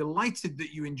 I'm delighted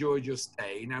that you enjoyed your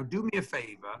stay. Now do me a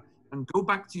favor and go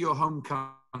back to your home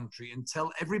country and tell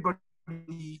everybody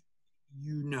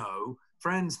you know,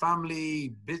 friends,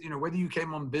 family, you know, whether you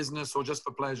came on business or just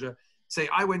for pleasure, say,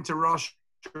 I went to Russia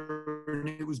and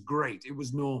it was great. It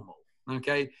was normal.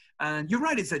 Okay. And you're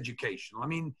right, it's educational. I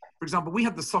mean, for example, we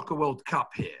had the Soccer World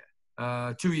Cup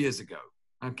here 2 years ago.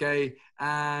 Okay.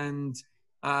 And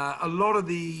a lot of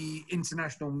the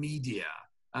international media,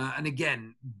 and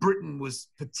again, Britain was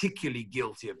particularly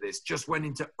guilty of this, just went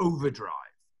into overdrive.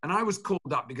 And I was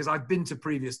called up because I've been to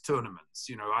previous tournaments.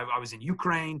 You know, I was in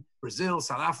Ukraine, Brazil,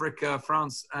 South Africa,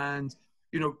 France. And,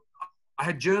 you know, I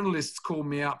had journalists call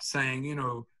me up saying, you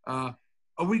know, are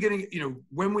we going to, you know,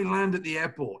 when we land at the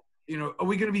airport, you know, are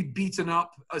we going to be beaten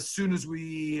up as soon as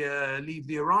we leave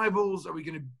the arrivals? Are we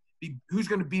going to, who's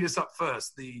going to beat us up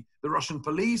first, the Russian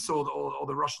police or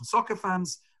the Russian soccer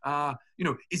fans? You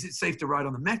know, is it safe to ride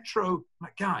on the metro?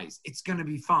 Like, guys, it's going to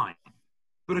be fine.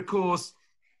 But of course,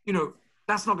 you know,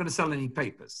 that's not going to sell any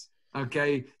papers.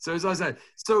 Okay, so as I said,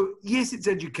 so yes, it's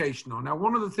educational. Now,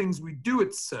 one of the things we do at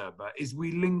CERBA is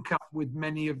we link up with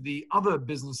many of the other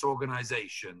business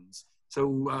organizations. So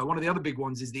one of the other big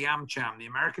ones is the AmCham, the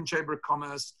American Chamber of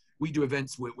Commerce. We do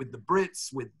events with the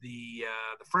Brits, with the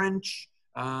French.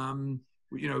 You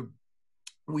know,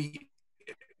 we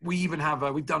even have,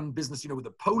 we've done business, you know, with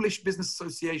the Polish Business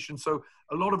Association. So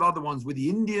a lot of other ones with the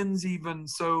Indians even.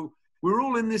 So we're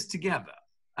all in this together.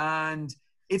 And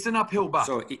it's an uphill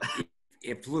battle.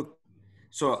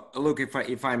 So Luc,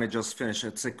 if I may just finish,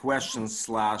 it's a question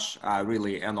slash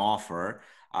really an offer.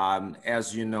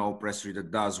 As you know, Press Reader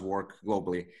does work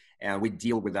globally, and we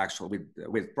deal with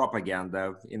with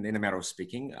propaganda in a matter of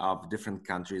speaking of different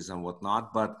countries and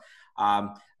whatnot. But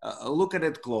look at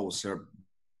it closer,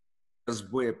 because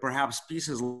perhaps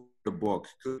pieces of the book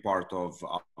could be part of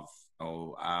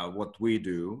what we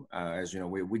do. As you know,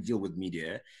 we deal with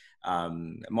media.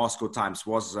 Moscow Times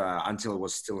was, until it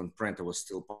was still in print, it was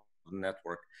still part of the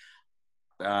network.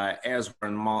 As we're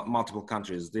in multiple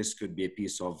countries, this could be a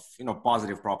piece of, you know,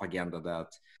 positive propaganda that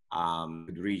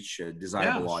could reach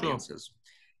desirable audiences.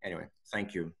 Anyway,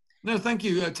 thank you. No, thank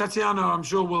you. Tatiana, I'm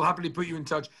sure we'll happily put you in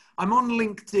touch. I'm on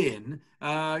LinkedIn.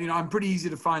 You know, I'm pretty easy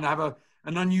to find. I have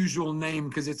an unusual name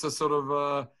because it's a sort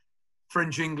of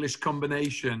French-English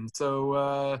combination.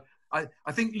 So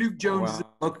I think Luc Jones is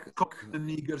the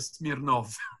Igor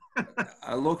Smirnov.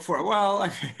 I look for, well,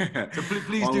 so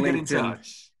please do get in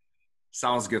touch.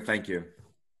 Sounds good. Thank you.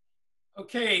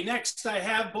 Okay, next I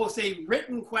have both a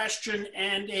written question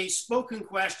and a spoken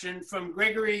question from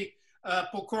Gregory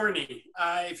Pokorny,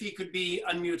 if he could be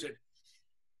unmuted.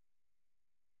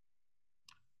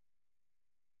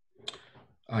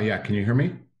 Yeah, can you hear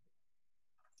me?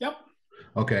 Yep.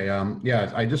 Okay.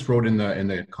 Yeah, I just wrote in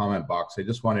the comment box. I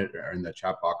just wanted, or in the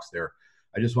chat box there,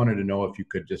 I just wanted to know if you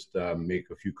could just make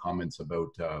a few comments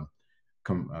about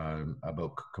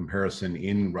comparison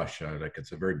in Russia. Like,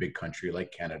 it's a very big country,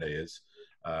 like Canada is.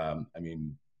 I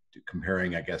mean,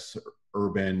 comparing, I guess,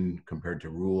 urban compared to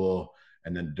rural,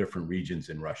 and then different regions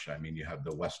in Russia. I mean, you have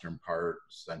the western part,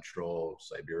 central,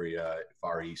 Siberia,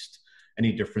 Far East.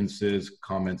 Any differences,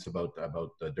 comments about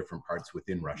the different parts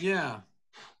within Russia? Yeah.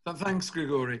 Thanks,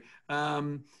 Grigory.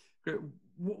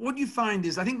 What you find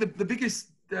is, I think the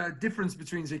biggest difference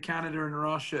between, say, Canada and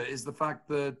Russia is the fact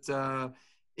that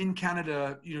in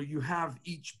Canada, you know, you have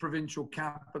each provincial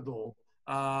capital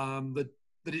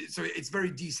so it's very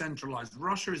decentralized.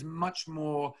 Russia is much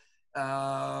more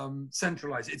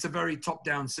centralized. It's a very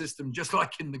top-down system, just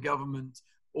like in the government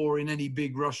or in any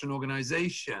big Russian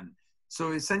organization.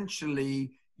 So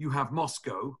essentially, you have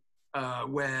Moscow,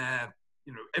 where,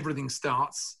 you know, everything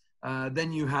starts.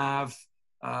 Then you have,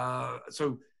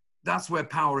 so that's where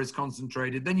power is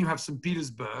concentrated. Then you have St.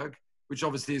 Petersburg, which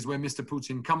obviously is where Mr.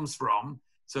 Putin comes from.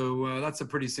 So that's a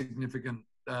pretty significant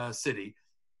city.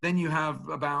 Then you have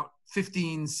about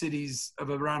 15 cities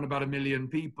of around about 1 million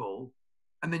people.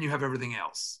 And then you have everything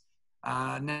else.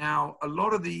 Now, a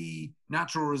lot of the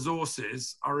natural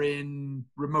resources are in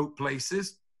remote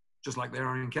places, just like they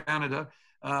are in Canada.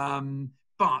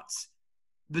 But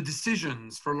the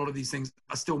decisions for a lot of these things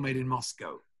are still made in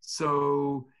Moscow.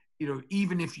 So, you know,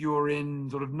 even if you're in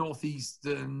sort of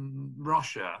northeastern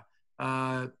Russia,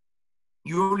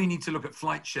 you only need to look at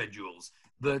flight schedules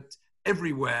that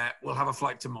everywhere will have a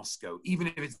flight to Moscow, even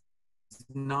if it's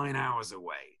 9 hours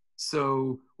away.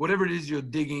 So whatever it is you're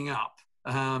digging up,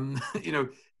 you know,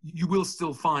 you will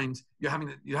still find you're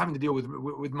having to deal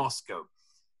with Moscow.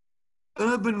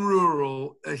 Urban,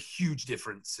 rural are huge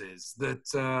differences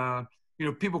that, you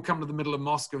know, people come to the middle of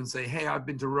Moscow and say, hey, I've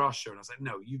been to Russia. And I say,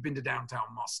 no, you've been to downtown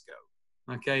Moscow.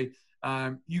 Okay.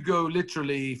 You go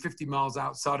literally 50 miles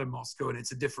outside of Moscow and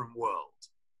it's a different world.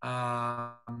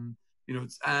 You know,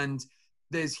 and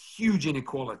there's huge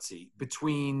inequality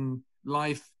between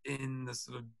life in the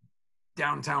sort of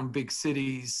downtown big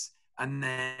cities and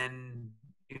then,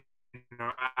 you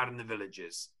know, out in the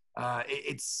villages.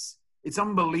 It's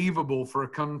unbelievable for a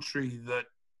country that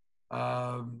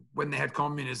when they had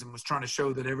communism was trying to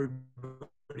show that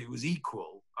everybody was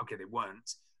equal. Okay, they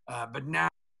weren't. But now,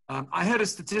 I heard a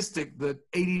statistic that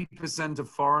 80% of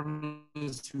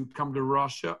foreigners who come to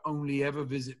Russia only ever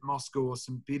visit Moscow or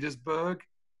St. Petersburg.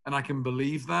 And I can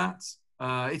believe that.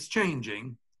 It's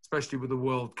changing, especially with the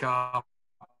World Cup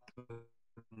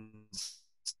and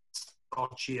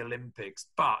Sochi Olympics.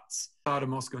 But out of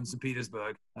Moscow and St.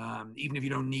 Petersburg, even if you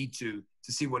don't need to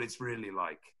see what it's really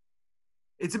like.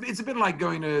 it's a bit like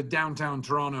going to downtown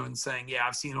Toronto and saying, yeah,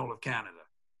 I've seen all of Canada.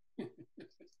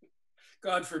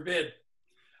 God forbid.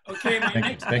 Okay, my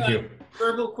next Thank you.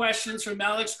 verbal questions from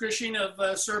Alex Grishing of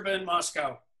Serba in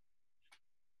Moscow.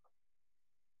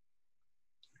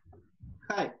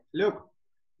 Hi, Luke.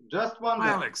 Just wonder.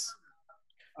 Hi, Alex.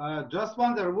 Just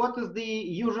wonder, what is the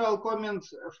usual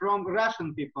comments from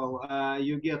Russian people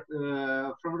you get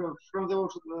from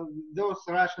those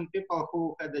Russian people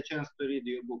who had the chance to read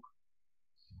your book?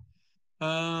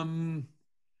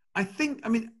 I think, I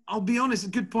mean, I'll be honest, a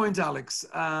good point, Alex.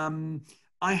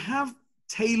 I have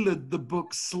tailored the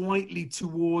book slightly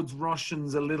towards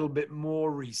Russians a little bit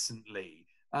more recently,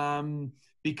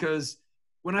 because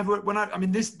I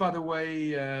mean, this, by the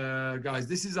way, guys,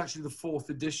 this is actually the 4th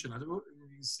edition. I don't know if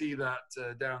you can see that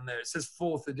down there. It says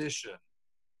 4th edition.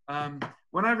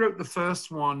 When I wrote the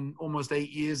first one almost 8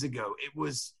 years ago, it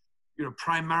was, you know,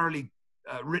 primarily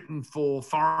written for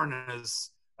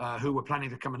foreigners who were planning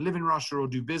to come and live in Russia or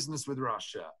do business with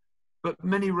Russia. But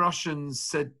many Russians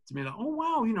said to me, like, oh,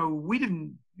 wow, you know, we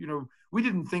didn't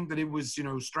think that it was, you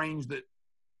know, strange that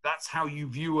that's how you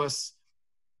view us.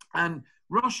 And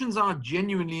Russians are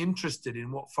genuinely interested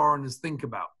in what foreigners think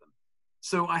about them.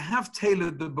 So I have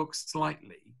tailored the book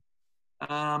slightly.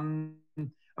 I mean,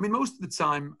 most of the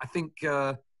time, I think,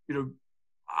 you know,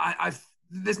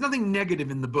 there's nothing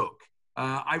negative in the book.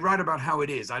 I write about how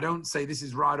it is. I don't say this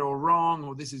is right or wrong,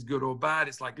 or this is good or bad.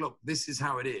 It's like, look, this is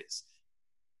how it is.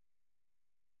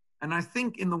 And I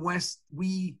think in the West,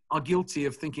 we are guilty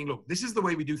of thinking, look, this is the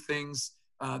way we do things.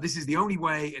 This is the only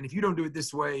way. And if you don't do it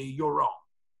this way, you're wrong.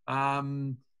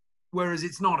 Whereas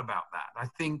it's not about that. I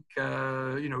think,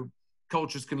 you know,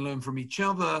 cultures can learn from each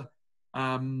other,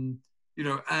 you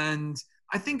know, and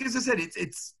I think, as I said,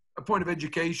 it's a point of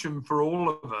education for all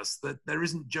of us that there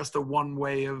isn't just a one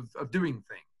way of doing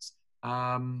things.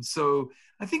 So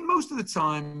I think most of the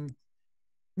time,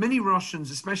 many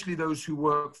Russians, especially those who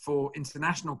work for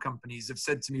international companies, have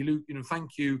said to me, Luke, you know,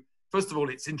 thank you. First of all,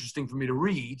 it's interesting for me to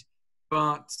read,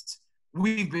 but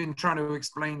we've been trying to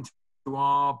explain to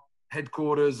our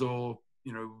headquarters or,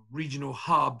 you know, regional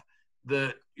hub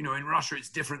that, you know, in Russia it's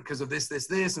different because of this,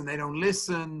 and they don't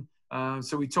listen.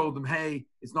 So we told them, hey,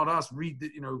 it's not us. Read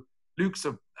the, you know, Luke's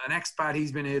an expat.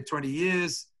 He's been here 20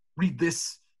 years. Read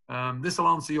this. This will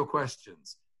answer your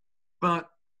questions. But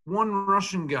one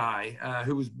Russian guy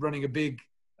who was running a big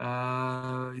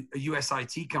a US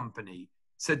IT company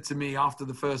said to me after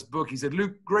the first book, he said,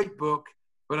 Luke, great book,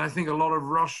 but I think a lot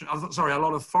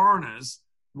of foreigners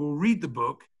will read the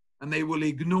book and they will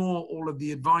ignore all of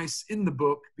the advice in the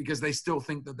book because they still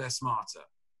think that they're smarter.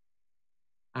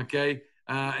 Okay.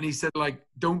 And he said, like,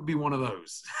 don't be one of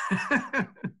those.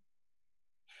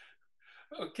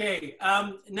 Okay.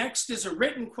 Next is a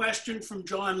written question from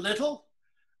John Little.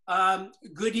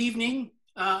 Good evening.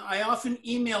 I often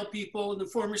email people in the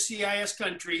former CIS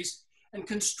countries and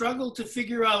can struggle to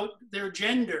figure out their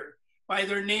gender by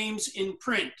their names in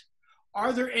print.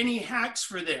 Are there any hacks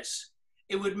for this?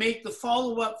 It would make the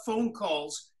follow-up phone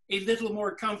calls a little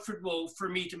more comfortable for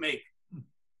me to make.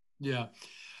 Yeah.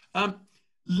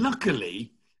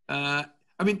 Luckily, I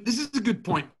mean, this is a good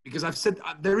point because I've said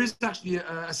there is actually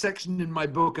a section in my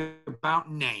book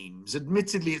about names.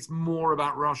 Admittedly, it's more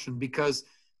about Russian because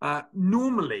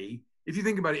normally, if you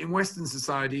think about it, in Western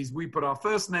societies, we put our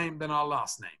first name, then our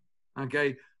last name,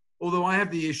 okay? Although I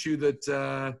have the issue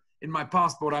that in my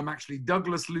passport, I'm actually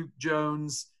Douglas Luc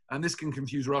Jones, and this can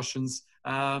confuse Russians,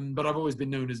 but I've always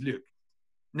been known as Luc.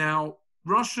 Now,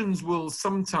 Russians will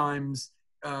sometimes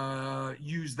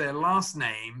use their last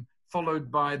name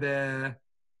followed by their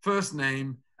first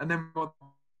name, and then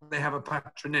they have a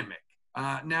patronymic.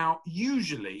 Now,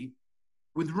 usually,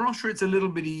 with Russia, it's a little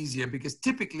bit easier because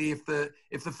typically if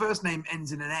the first name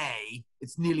ends in an A,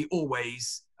 it's nearly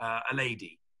always a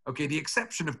lady. Okay, the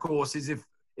exception, of course, is if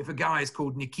a guy is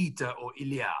called Nikita or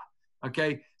Ilya.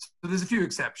 Okay, so there's a few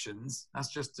exceptions. That's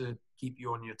just to keep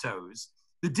you on your toes.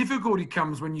 The difficulty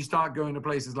comes when you start going to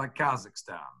places like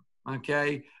Kazakhstan.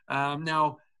 Okay,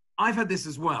 now I've had this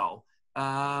as well,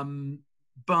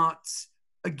 but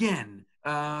again,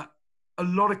 a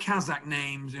lot of Kazakh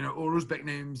names, you know, or Uzbek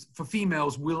names for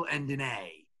females will end in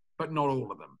A, but not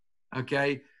all of them.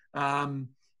 Okay,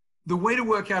 the way to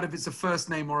work out if it's a first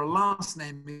name or a last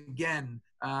name again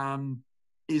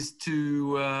is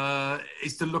to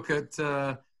look at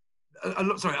a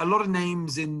lot of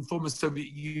names in former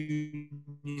Soviet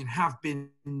Union have been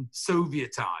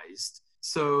Sovietized,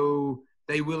 so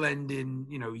they will end in,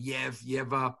 you know, Yev,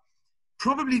 Yeva.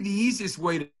 Probably the easiest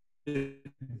way to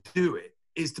do it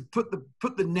is to put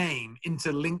the name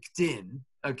into LinkedIn.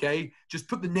 Okay, just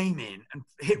put the name in and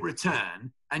hit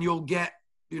return, and you'll get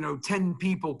 10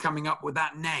 people coming up with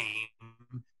that name.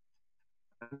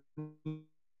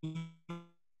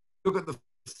 Look at the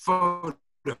photo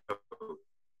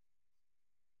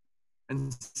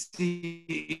and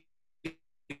see,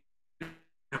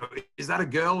 is that a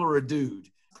girl or a dude?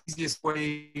 Easiest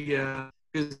way,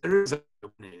 because there is a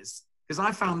one is, because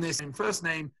I found this in first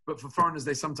name, but for foreigners,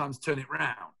 they sometimes turn it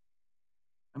round.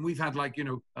 And we've had like,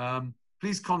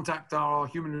 please contact our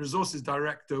human resources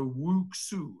director, Wu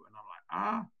Xu. And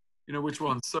I'm like, which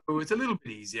one? So it's a little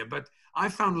bit easier, but I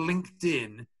found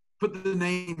LinkedIn, put the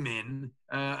name in,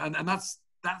 and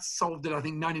that solved it, I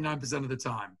think, 99% of the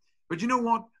time. But you know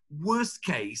what? Worst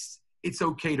case, it's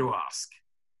okay to ask.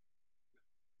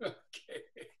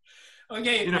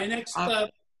 Okay, my next...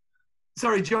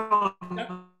 Sorry, John.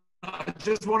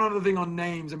 Just one other thing on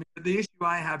names. I mean, the issue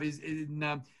I have is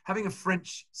in having a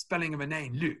French spelling of a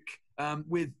name, Luc,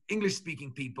 with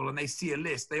English-speaking people, and they see a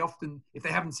list, they often, if they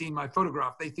haven't seen my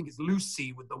photograph, they think it's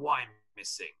Lucy with the Y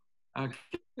missing.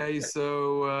 Okay,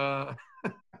 so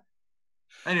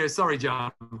anyway, sorry,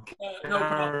 John. No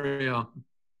problem.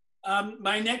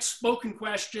 My next spoken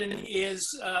question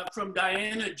is from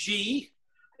Diana G.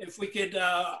 If we could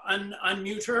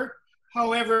unmute her.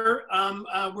 However,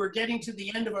 we're getting to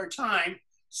the end of our time,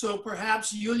 so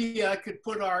perhaps Yulia could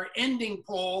put our ending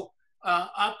poll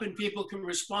up and people can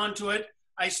respond to it.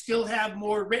 I still have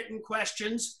more written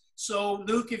questions, so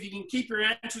Luc, if you can keep your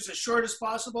answers as short as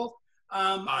possible,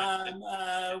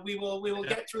 we will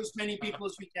get through as many people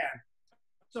as we can.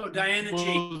 So Diana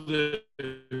G.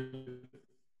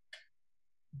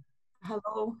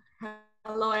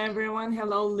 Hello everyone.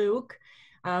 Hello Luc.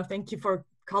 Thank you for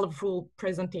colorful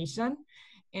presentation.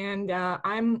 And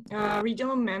I'm a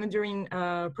regional manager in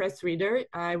Press Reader.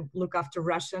 I look after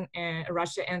Russia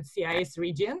and CIS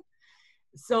region.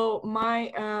 So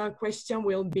my question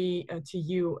will be to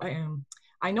you.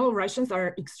 I know Russians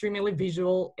are extremely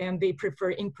visual and they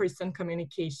prefer in-person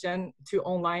communication to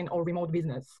online or remote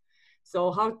business.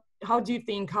 So how do you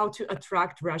think how to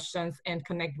attract Russians and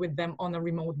connect with them on a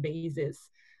remote basis?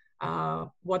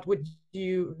 What would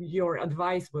your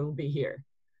advice will be here?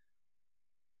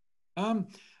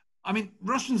 I mean,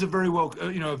 Russians are very well,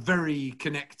 very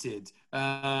connected.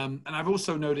 And I've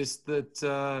also noticed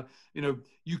that,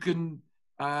 you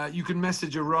can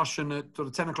message a Russian at sort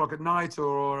of 10 o'clock at night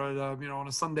or at, on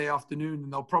a Sunday afternoon,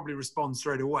 and they'll probably respond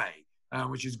straight away,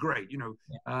 which is great.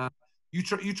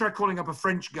 You try calling up a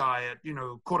French guy at,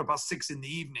 6:15 in the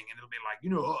evening, and it'll be like,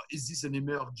 oh, is this an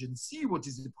emergency? What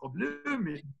is the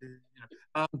problem?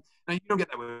 And you don't get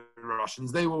that with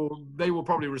Russians. They will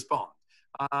probably respond.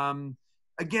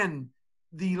 Again,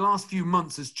 the last few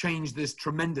months has changed this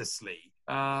tremendously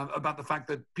about the fact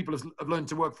that people have learned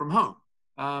to work from home.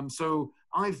 So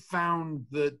I've found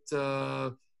that,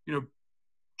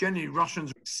 generally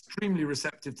Russians are extremely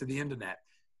receptive to the internet.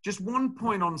 Just one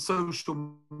point on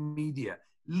social media.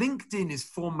 LinkedIn is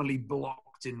formally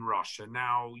blocked in Russia.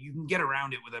 Now, you can get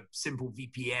around it with a simple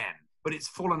VPN, but it's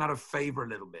fallen out of favor a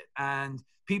little bit. And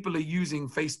people are using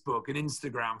Facebook and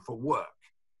Instagram for work.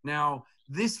 Now,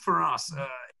 this for us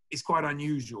is quite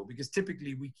unusual because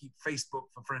typically we keep Facebook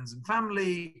for friends and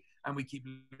family and we keep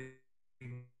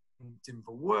LinkedIn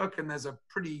for work, and there's a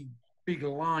pretty big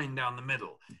line down the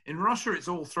middle. In Russia, it's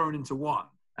all thrown into one.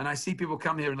 And I see people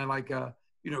come here and they're like,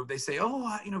 they say,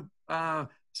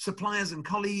 suppliers and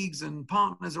colleagues and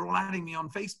partners are all adding me on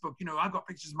Facebook. I've got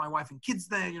pictures of my wife and kids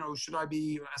there. Should I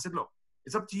be? I said, look,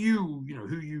 it's up to you,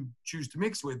 who you choose to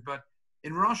mix with. But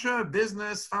in Russia,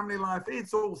 business, family life,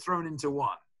 it's all thrown into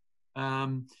one.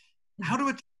 How to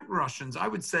attract Russians? I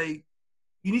would say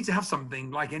you need to have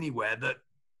something like anywhere that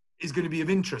is going to be of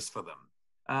interest for them.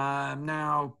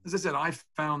 Now, as I said, I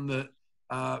found that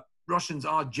Russians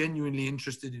are genuinely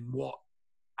interested in what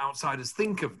outsiders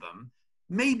think of them.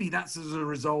 Maybe that's as a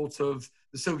result of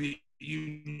the Soviet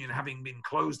Union having been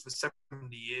closed for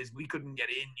 70 years. We couldn't get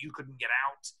in, you couldn't get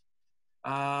out.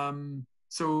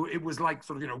 So it was like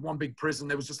sort of, one big prison.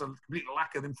 There was just a complete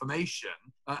lack of information.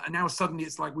 And now suddenly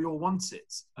it's like we all want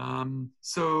it.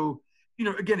 So,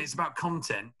 again, it's about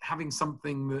content, having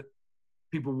something that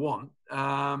people want,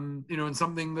 and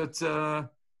something that,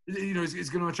 is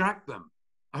going to attract them.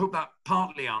 I hope that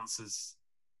partly answers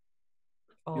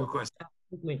your question.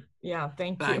 Absolutely. Yeah,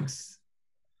 Thanks.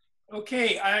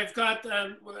 Okay, I've got,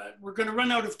 we're going to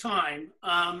run out of time,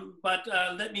 but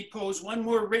let me pose one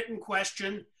more written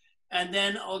question, and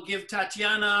then I'll give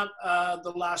Tatiana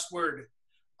the last word.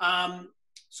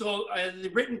 So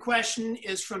the written question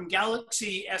is from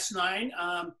Galaxy S9.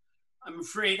 I'm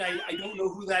afraid I don't know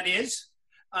who that is.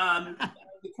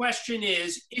 The question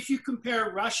is, if you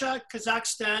compare Russia,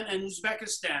 Kazakhstan, and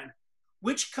Uzbekistan,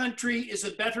 which country is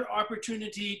a better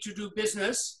opportunity to do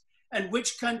business, and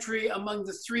which country among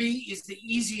the three is the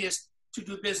easiest to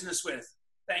do business with?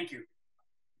 Thank you.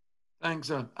 Thanks,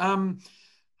 sir.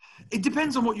 It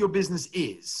depends on what your business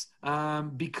is,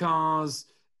 because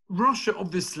Russia,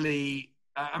 obviously,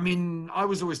 I mean, I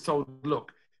was always told,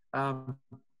 look,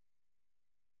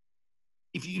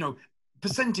 if you know,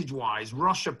 percentage-wise,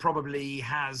 Russia probably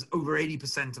has over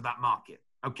 80% of that market.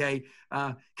 Okay,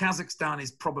 Kazakhstan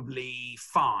is probably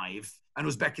 5, and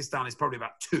Uzbekistan is probably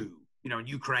about 2. You know, and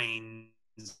Ukraine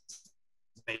is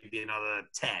maybe another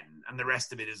 10, and the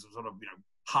rest of it is sort of, you know,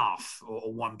 half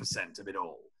or 1% of it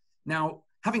all. Now,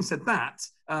 having said that,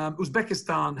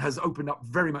 Uzbekistan has opened up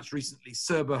very much recently.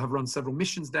 Serbia have run several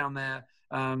missions down there.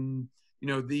 You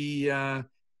know, the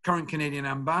current Canadian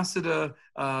ambassador,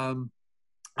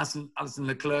 Alison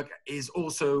Leclerc, is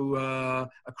also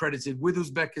accredited with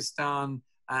Uzbekistan.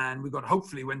 And we've got,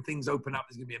 hopefully, when things open up,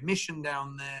 there's going to be a mission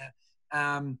down there.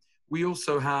 We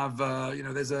also have, you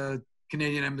know, there's a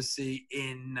Canadian embassy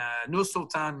in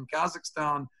Nur-Sultan,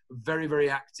 Kazakhstan, very, very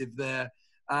active there.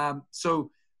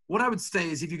 So what I would say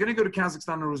is, if you're going to go to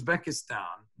Kazakhstan or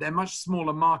Uzbekistan, they're much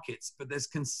smaller markets, but there's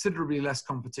considerably less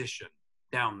competition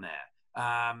down there.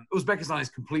 Uzbekistan is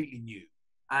completely new,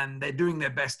 and they're doing their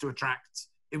best to attract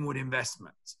inward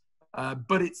investment,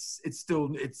 but it's still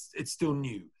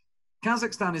new.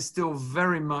 Kazakhstan is still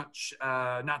very much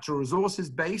natural resources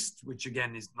based, which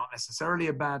again is not necessarily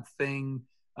a bad thing.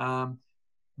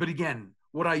 But again,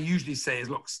 what I usually say is,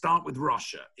 look, start with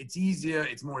Russia. It's easier,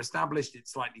 it's more established,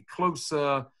 it's slightly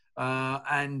closer,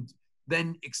 and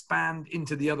then expand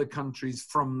into the other countries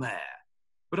from there.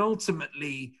 But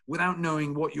ultimately, without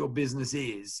knowing what your business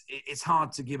is, it's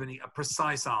hard to give a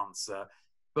precise answer.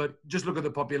 But just look at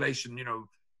the population. You know,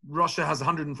 Russia has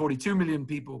 142 million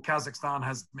people. Kazakhstan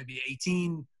has maybe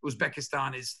 18.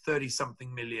 Uzbekistan is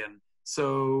 30-something million.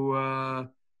 So,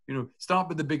 you know, start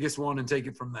with the biggest one and take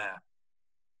it from there.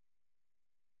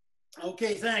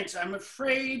 Okay, thanks. I'm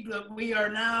afraid that we are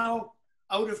now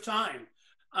out of time.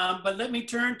 But let me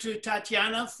turn to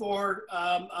Tatiana for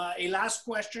a last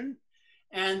question.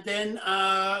 And then,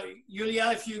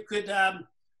 Yulia, if you could,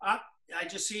 I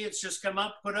just see it's just come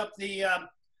up, put up the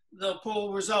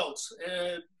poll results.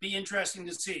 Be interesting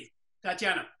to see.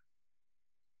 Tatiana.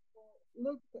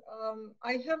 Look,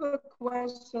 I have a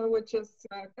question which is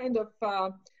kind of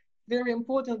very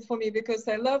important for me, because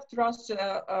I left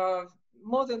Russia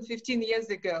more than 15 years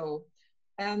ago.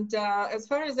 And as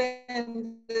far as I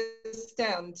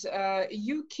understand,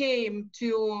 you came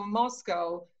to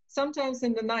Moscow sometimes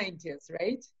in the 90s,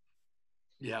 right?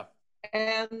 Yeah.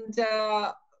 And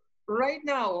right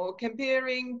now,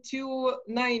 comparing to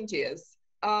 90s,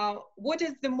 what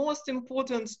is the most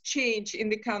important change in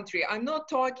the country? I'm not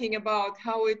talking about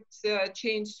how it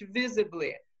changed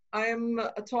visibly. I'm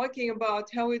talking about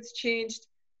how it's changed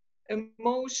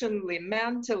emotionally,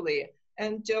 mentally.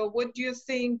 And what do you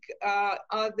think are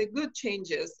the good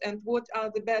changes, and what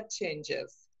are the bad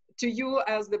changes to you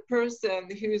as the person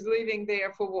who's living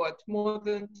there for what, more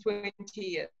than 20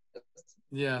 years?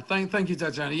 Yeah, thank you,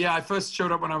 Tatiana. Yeah, I first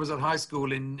showed up when I was at high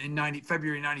school in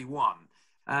February 91.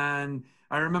 And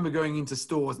I remember going into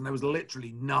stores and there was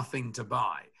literally nothing to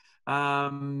buy.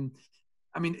 I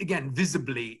mean, again,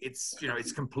 visibly,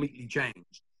 it's completely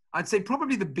changed. I'd say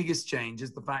probably the biggest change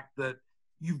is the fact that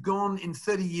you've gone in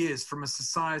 30 years from a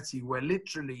society where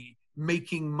literally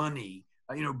making money,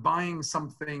 buying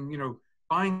something,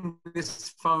 buying this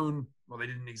phone, well, they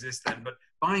didn't exist then, but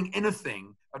buying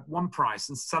anything at one price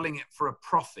and selling it for a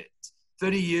profit.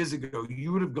 30 years ago,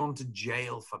 you would have gone to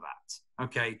jail for that.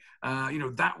 Okay.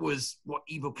 That was what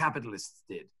evil capitalists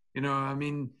did. I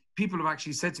mean, people have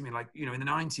actually said to me, like, in the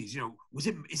 90s,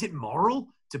 is it moral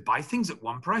to buy things at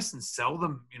one price and sell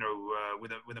them,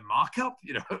 with a markup,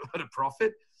 at a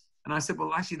profit? And I said,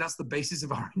 well, actually, that's the basis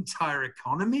of our entire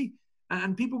economy.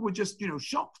 And people were just,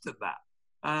 shocked at that.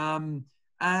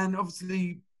 And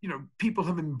obviously, people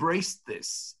have embraced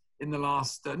this in the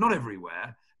last, not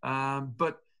everywhere,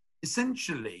 but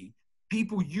essentially,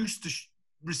 people used to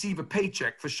receive a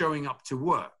paycheck for showing up to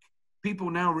work.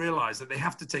 People now realize that they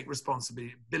have to take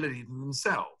responsibility for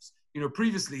themselves.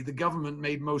 Previously, the government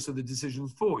made most of the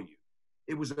decisions for you.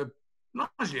 It was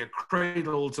largely a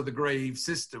cradle to the grave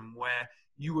system where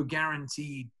you were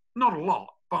guaranteed, not a lot,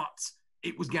 but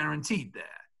it was guaranteed there.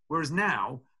 Whereas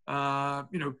now,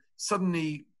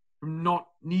 suddenly from not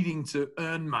needing to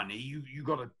earn money, you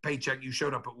got a paycheck, you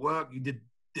showed up at work, you did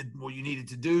what you needed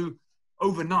to do.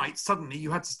 Overnight, suddenly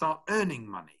you had to start earning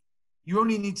money. You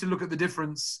only need to look at the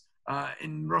difference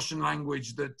in Russian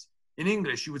language that in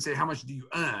English, you would say, how much do you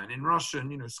earn? In Russian,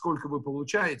 сколько вы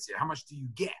получаете? How much do you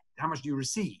get? How much do you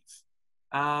receive?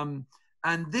 And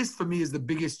this, for me, is the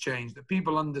biggest change, that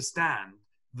people understand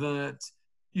that,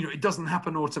 you know, it doesn't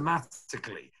happen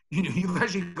automatically. You know, you've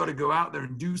actually got to go out there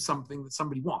and do something that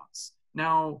somebody wants.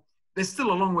 Now, there's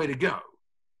still a long way to go.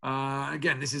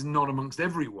 Again, this is not amongst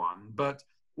everyone, but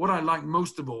what I like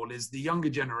most of all is the younger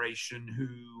generation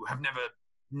who have never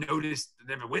noticed,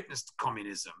 never witnessed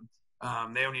communism.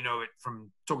 They only know it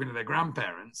from talking to their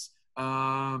grandparents.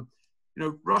 You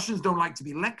know, Russians don't like to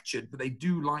be lectured, but they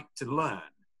do like to learn.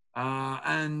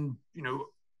 And, you know,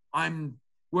 I'm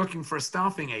working for a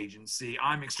staffing agency.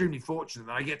 I'm extremely fortunate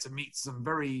that I get to meet some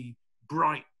very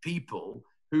bright people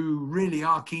who really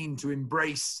are keen to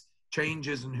embrace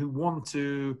changes and who want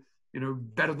to, you know,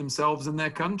 better themselves in their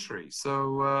country.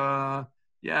 So,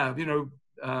 yeah, you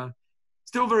know,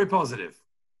 still very positive.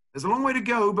 There's a long way to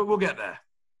go, but we'll get there.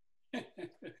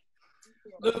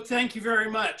 Luke, thank you very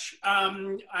much.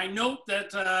 I note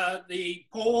that the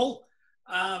poll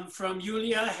from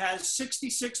Yulia has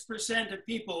 66% of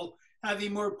people have a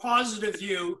more positive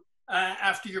view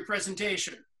after your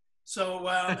presentation. So,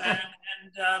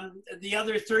 and the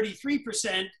other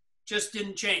 33% just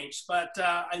didn't change. But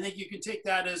I think you can take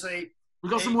that as a... We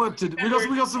got some work to do.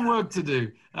 We got some work to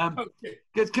do. Okay.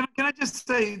 Can I just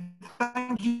say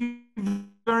thank you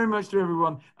very much to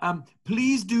everyone.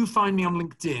 Please do find me on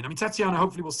LinkedIn. I mean, Tatiana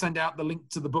hopefully will send out the link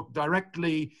to the book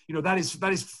directly. You know, that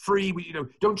is free. We, you know,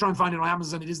 don't try and find it on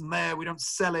Amazon. It isn't there. We don't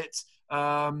sell it.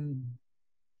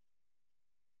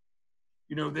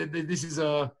 You know, this is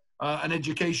an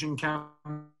education campaign.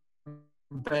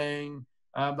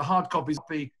 The hard copies,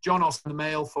 John will send the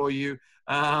mail for you.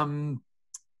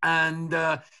 And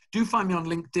do find me on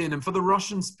LinkedIn. And for the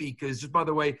Russian speakers, just by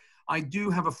the way, I do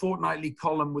have a fortnightly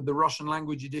column with the Russian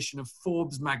language edition of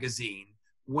Forbes magazine,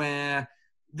 where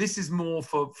this is more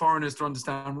for foreigners to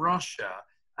understand Russia.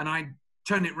 And I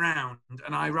turn it round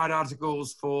and I write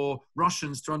articles for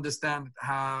Russians to understand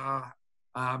how,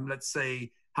 let's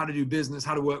say, how to do business,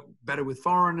 how to work better with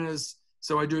foreigners.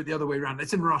 So I do it the other way around.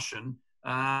 It's in Russian,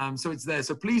 so it's there.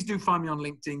 So please do find me on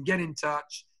LinkedIn, get in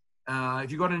touch.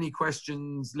 If you've got any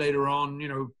questions later on, you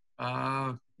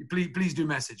know, please do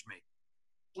message me.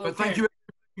 Okay. But thank you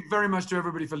very much to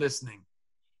everybody for listening.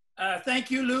 Thank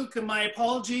you, Luke. And my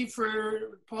apologies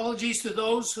to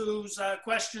those whose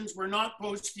questions were not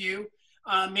posed to you.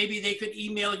 Maybe they could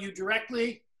email you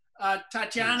directly.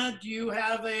 Tatiana, do you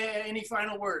have any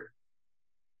final word?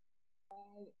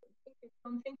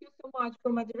 Thank you so much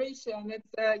for moderation.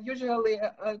 It's usually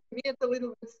to me it's a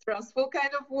little bit stressful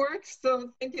kind of work, so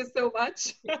thank you so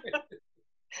much.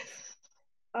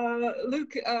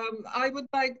 Luke, I would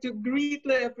like to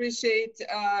greatly appreciate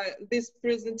this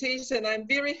presentation. I'm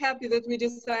very happy that we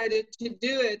decided to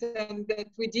do it and that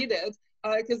we did it,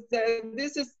 because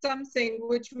this is something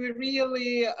which we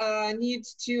really need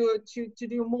to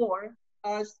do more,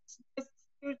 just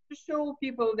to show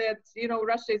people that, you know,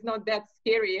 Russia is not that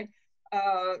scary.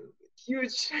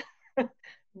 Huge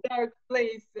dark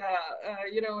place.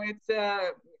 You know, it's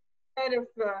kind of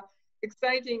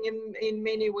exciting in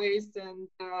many ways, and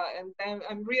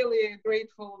I'm really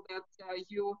grateful that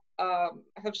you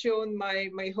have shown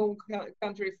my home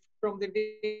country from the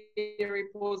very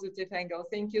positive angle.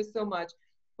 Thank you so much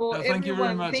for everyone. Thank you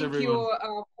very much, thank everyone.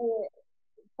 you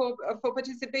for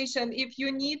participation. If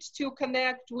you need to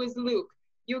connect with Luc,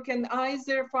 you can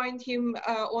either find him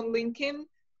on LinkedIn.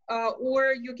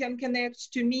 Or you can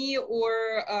connect to me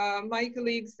or my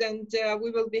colleagues, and we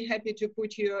will be happy to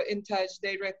put you in touch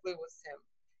directly with him.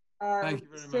 Thank you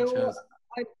very much,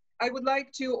 guys. I would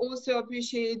like to also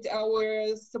appreciate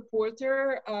our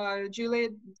supporter, Julia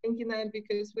Dinkina,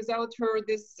 because without her,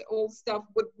 this all stuff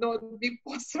would not be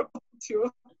possible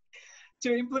to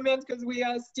implement, because we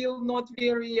are still not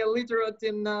very literate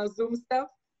in Zoom stuff.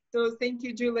 So thank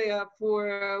you, Julia,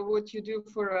 for what you do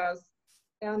for us.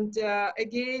 And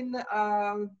again,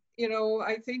 you know,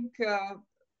 I think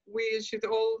we should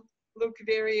all look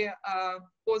very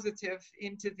positive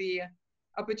into the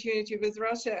opportunity with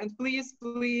Russia. And please,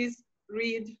 please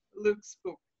read Luc's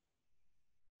book.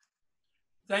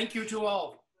 Thank you to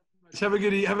all. Have a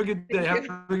good day. Have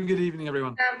a good evening,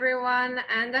 everyone. Everyone,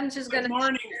 and I'm just going to... Good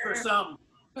morning for some.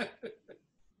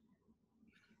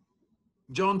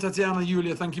 John, Tatiana,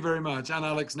 Yulia, thank you very much. And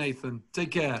Alex, Nathan.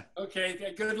 Take care.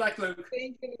 Okay, good luck, Luke.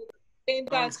 Thank you.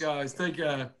 Thanks, guys. Take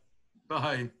care.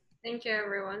 Bye. Thank you,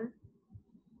 everyone.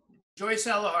 Enjoy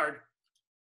Salahard.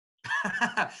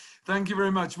 Thank you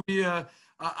very much. We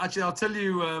actually, I'll tell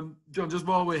you, John, just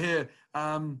while we're here,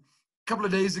 a couple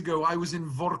of days ago, I was in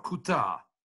Vorkuta.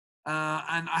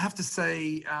 And I have to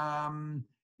say,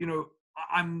 you know,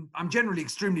 I'm generally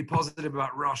extremely positive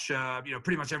about Russia, you know,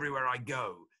 pretty much everywhere I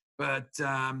go. But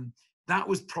that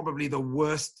was probably the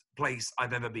worst place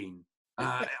I've ever been.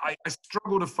 I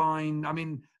struggle to find, I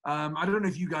mean, I don't know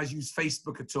if you guys use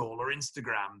Facebook at all or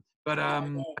Instagram, but I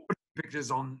put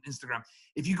pictures on Instagram.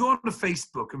 If you go onto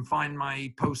Facebook and find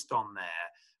my post on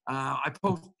there, I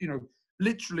post, you know,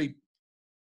 literally,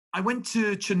 I went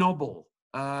to Chernobyl,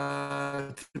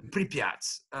 to Pripyat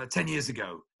 10 years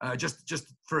ago,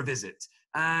 just for a visit.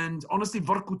 And honestly,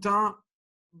 Vorkuta,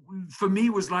 for me,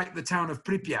 was like the town of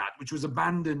Pripyat, which was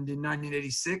abandoned in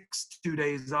 1986, 2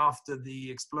 days after the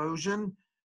explosion.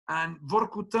 And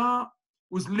Vorkuta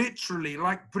was literally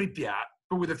like Pripyat,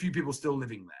 but with a few people still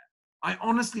living there. I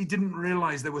honestly didn't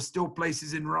realize there were still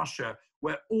places in Russia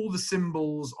where all the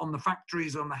symbols on the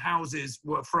factories, on the houses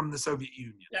were from the Soviet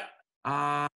Union. Yeah.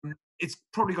 It's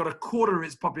probably got a quarter of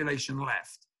its population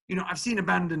left. You know, I've seen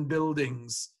abandoned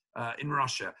buildings in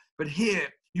Russia, but here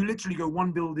you literally go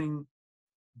one building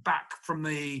back from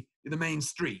the main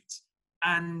street,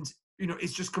 and you know,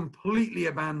 it's just completely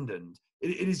abandoned.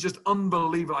 It is just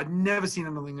unbelievable. I've never seen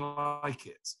anything like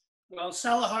it. Well,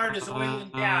 Salahard is oil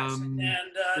and gas, and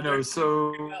you know,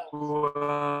 so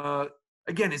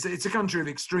again, it's a country of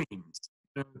extremes.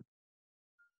 You know?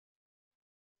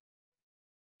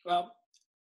 Well,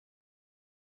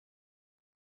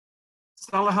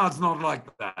 Salahard's not like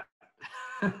that.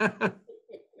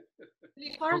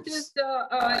 Salahard is the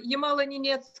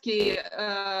Yamalo-Nenetsky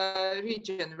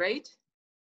region, right?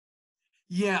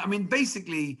 Yeah, I mean,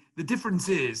 basically, the difference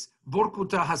is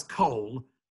Vorkuta has coal,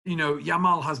 you know,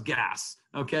 Yamal has gas,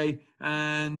 okay?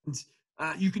 And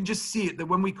you can just see it that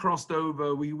when we crossed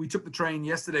over, we took the train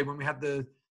yesterday when we had the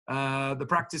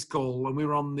practice call and we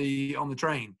were on the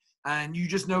train. And you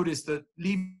just noticed that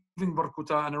leaving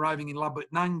Vorkuta and arriving in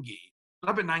Labutnangi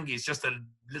is just a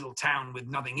little town with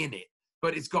nothing in it,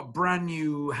 but it's got brand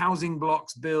new housing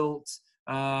blocks built.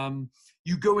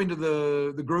 You go into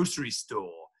the grocery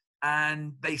store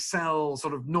and they sell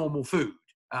sort of normal food.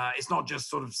 It's not just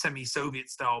sort of semi-Soviet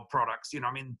style products, you know,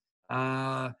 I mean,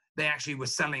 they actually were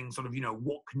selling sort of, you know,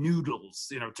 wok noodles,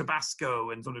 you know, Tabasco,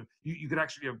 and sort of, you could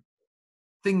actually have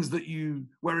things that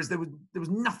whereas there was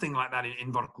nothing like that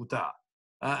in Vorkuta.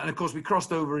 And of course we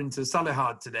crossed over into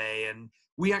Salahard today, and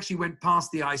we actually went past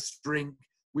the ice rink.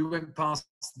 We went past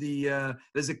the,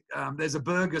 there's a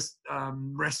burger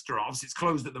restaurant. Obviously it's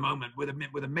closed at the moment with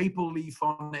a maple leaf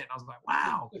on it. And I was like,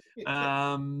 wow.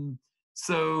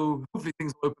 So hopefully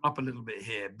things will open up a little bit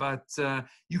here, but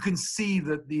you can see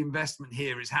that the investment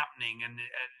here is happening, and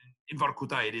in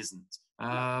Vorkuta it isn't.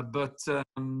 But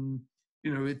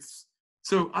you know, it's,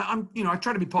 so I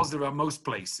try to be positive about most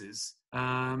places.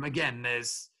 Again,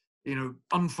 there's, you know,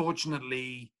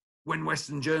 unfortunately, when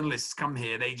Western journalists come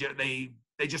here, they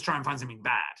just try and find something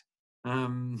bad.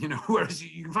 You know, whereas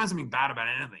you can find something bad about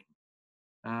anything.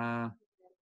 I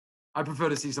prefer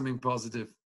to see something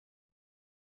positive.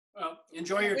 Well,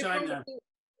 enjoy your time there.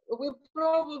 We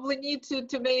probably need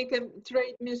to make a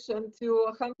trade mission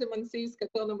to Khanty-Mansiysk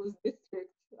Autonomous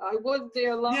District. I was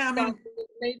there last time with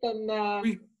Nathan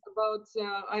about,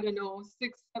 I don't know,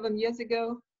 6-7 years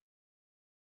ago.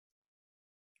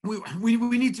 We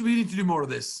need to do more of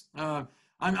this.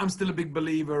 I'm still a big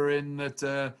believer in that.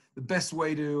 The best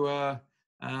way to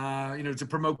you know, to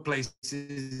promote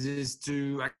places is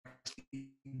to actually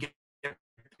get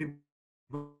people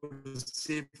to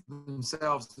see it for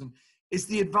themselves. And it's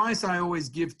the advice I always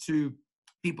give to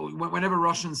people whenever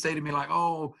Russians say to me like,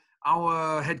 "Oh,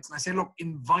 our heads," I say, "Look,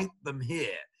 invite them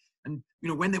here." And you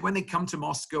know, when they come to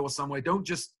Moscow or somewhere, don't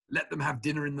just let them have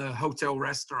dinner in the hotel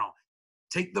restaurant.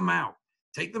 Take them out.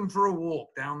 Take them for a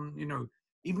walk down, you know,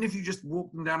 even if you just walk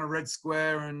them down a red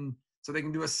square and so they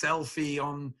can do a selfie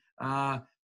on,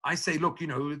 I say, look, you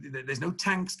know, there's no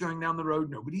tanks going down the road.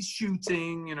 Nobody's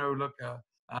shooting, you know, look,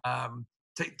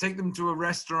 take them to a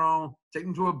restaurant, take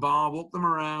them to a bar, walk them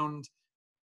around,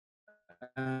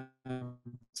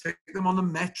 take them on the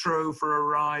metro for a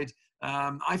ride.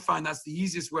 I find that's the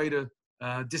easiest way to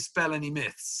dispel any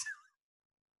myths.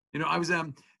 You know, I was,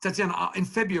 Tatiana, in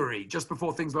February, just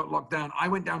before things got locked down, I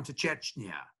went down to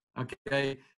Chechnya,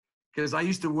 okay? Because I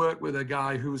used to work with a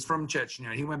guy who was from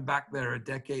Chechnya. He went back there a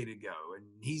decade ago, and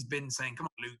he's been saying, "Come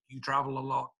on, Luke, you travel a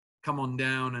lot, come on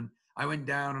down." And I went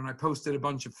down and I posted a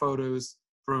bunch of photos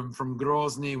from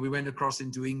Grozny. We went across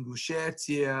into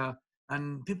Ingushetia,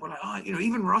 and people were like, "Oh, you know,"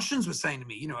 even Russians were saying to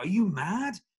me, "You know, are you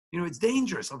mad? You know, it's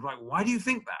dangerous." I was like, "Why do you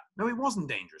think that?" No, it wasn't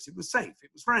dangerous. It was safe.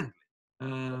 It was friendly.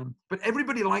 But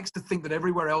everybody likes to think that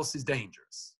everywhere else is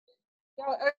dangerous.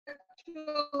 Yeah,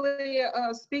 actually,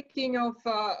 speaking of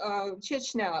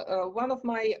Chechnya, one of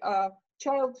my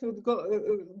childhood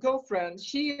girlfriends,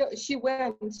 she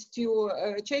went to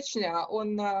Chechnya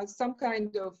on some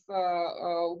kind of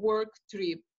work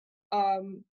trip,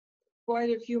 quite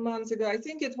a few months ago. I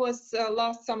think it was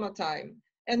last summertime.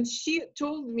 And she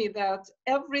told me that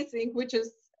everything which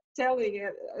is telling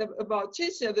it about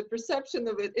Chechnya, the perception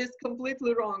of it is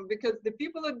completely wrong, because the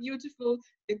people are beautiful,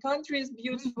 the country is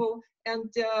beautiful,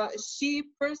 and she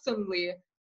personally,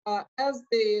 as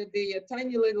the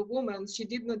tiny little woman, she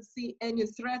did not see any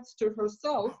threats to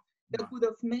herself that would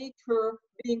have made her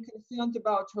being concerned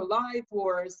about her life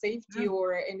or safety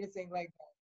or anything like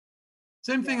that.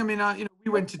 Same thing. I mean, you know,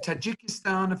 we went to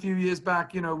Tajikistan a few years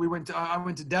back. You know, I went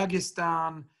to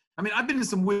Dagestan. I mean, I've been to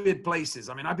some weird places.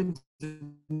 I mean, I've been to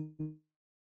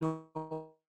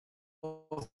North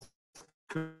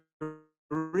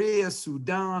Korea,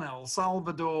 Sudan, El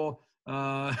Salvador.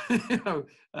 You know,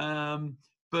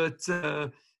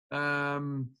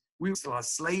 we still had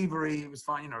slavery. It was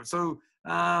fine. You know, so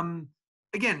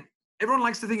again, everyone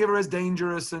likes to think of her as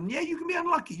dangerous, and yeah, you can be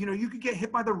unlucky. You know, you could get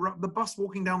hit by the bus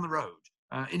walking down the road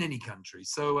in any country.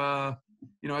 So,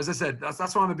 you know, as I said,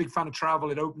 that's why I'm a big fan of travel.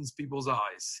 It opens people's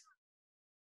eyes.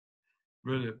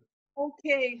 Brilliant.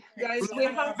 Okay, guys. Well,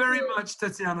 thank you very much,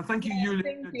 Tatiana. Thank you, Yulia.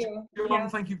 Thank you. John,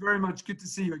 thank you very much. Good to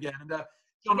see you again. And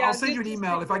John, I'll send you an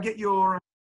email if I get your.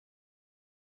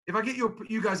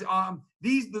 You guys,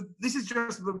 this is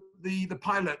just the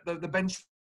pilot, the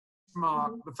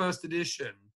benchmark, the first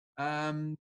edition.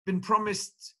 Been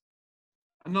promised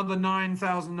another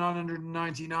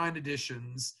 9,999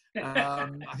 editions. I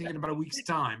think in about a week's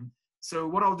time. So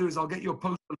what I'll do is I'll get your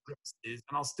postal addresses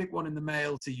and I'll stick one in the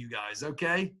mail to you guys.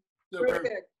 Okay.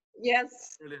 Perfect.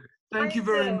 Yes. Brilliant. Thank you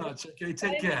very much. Okay.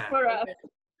 Take care. For us.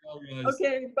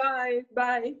 Okay. Bye.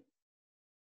 Bye.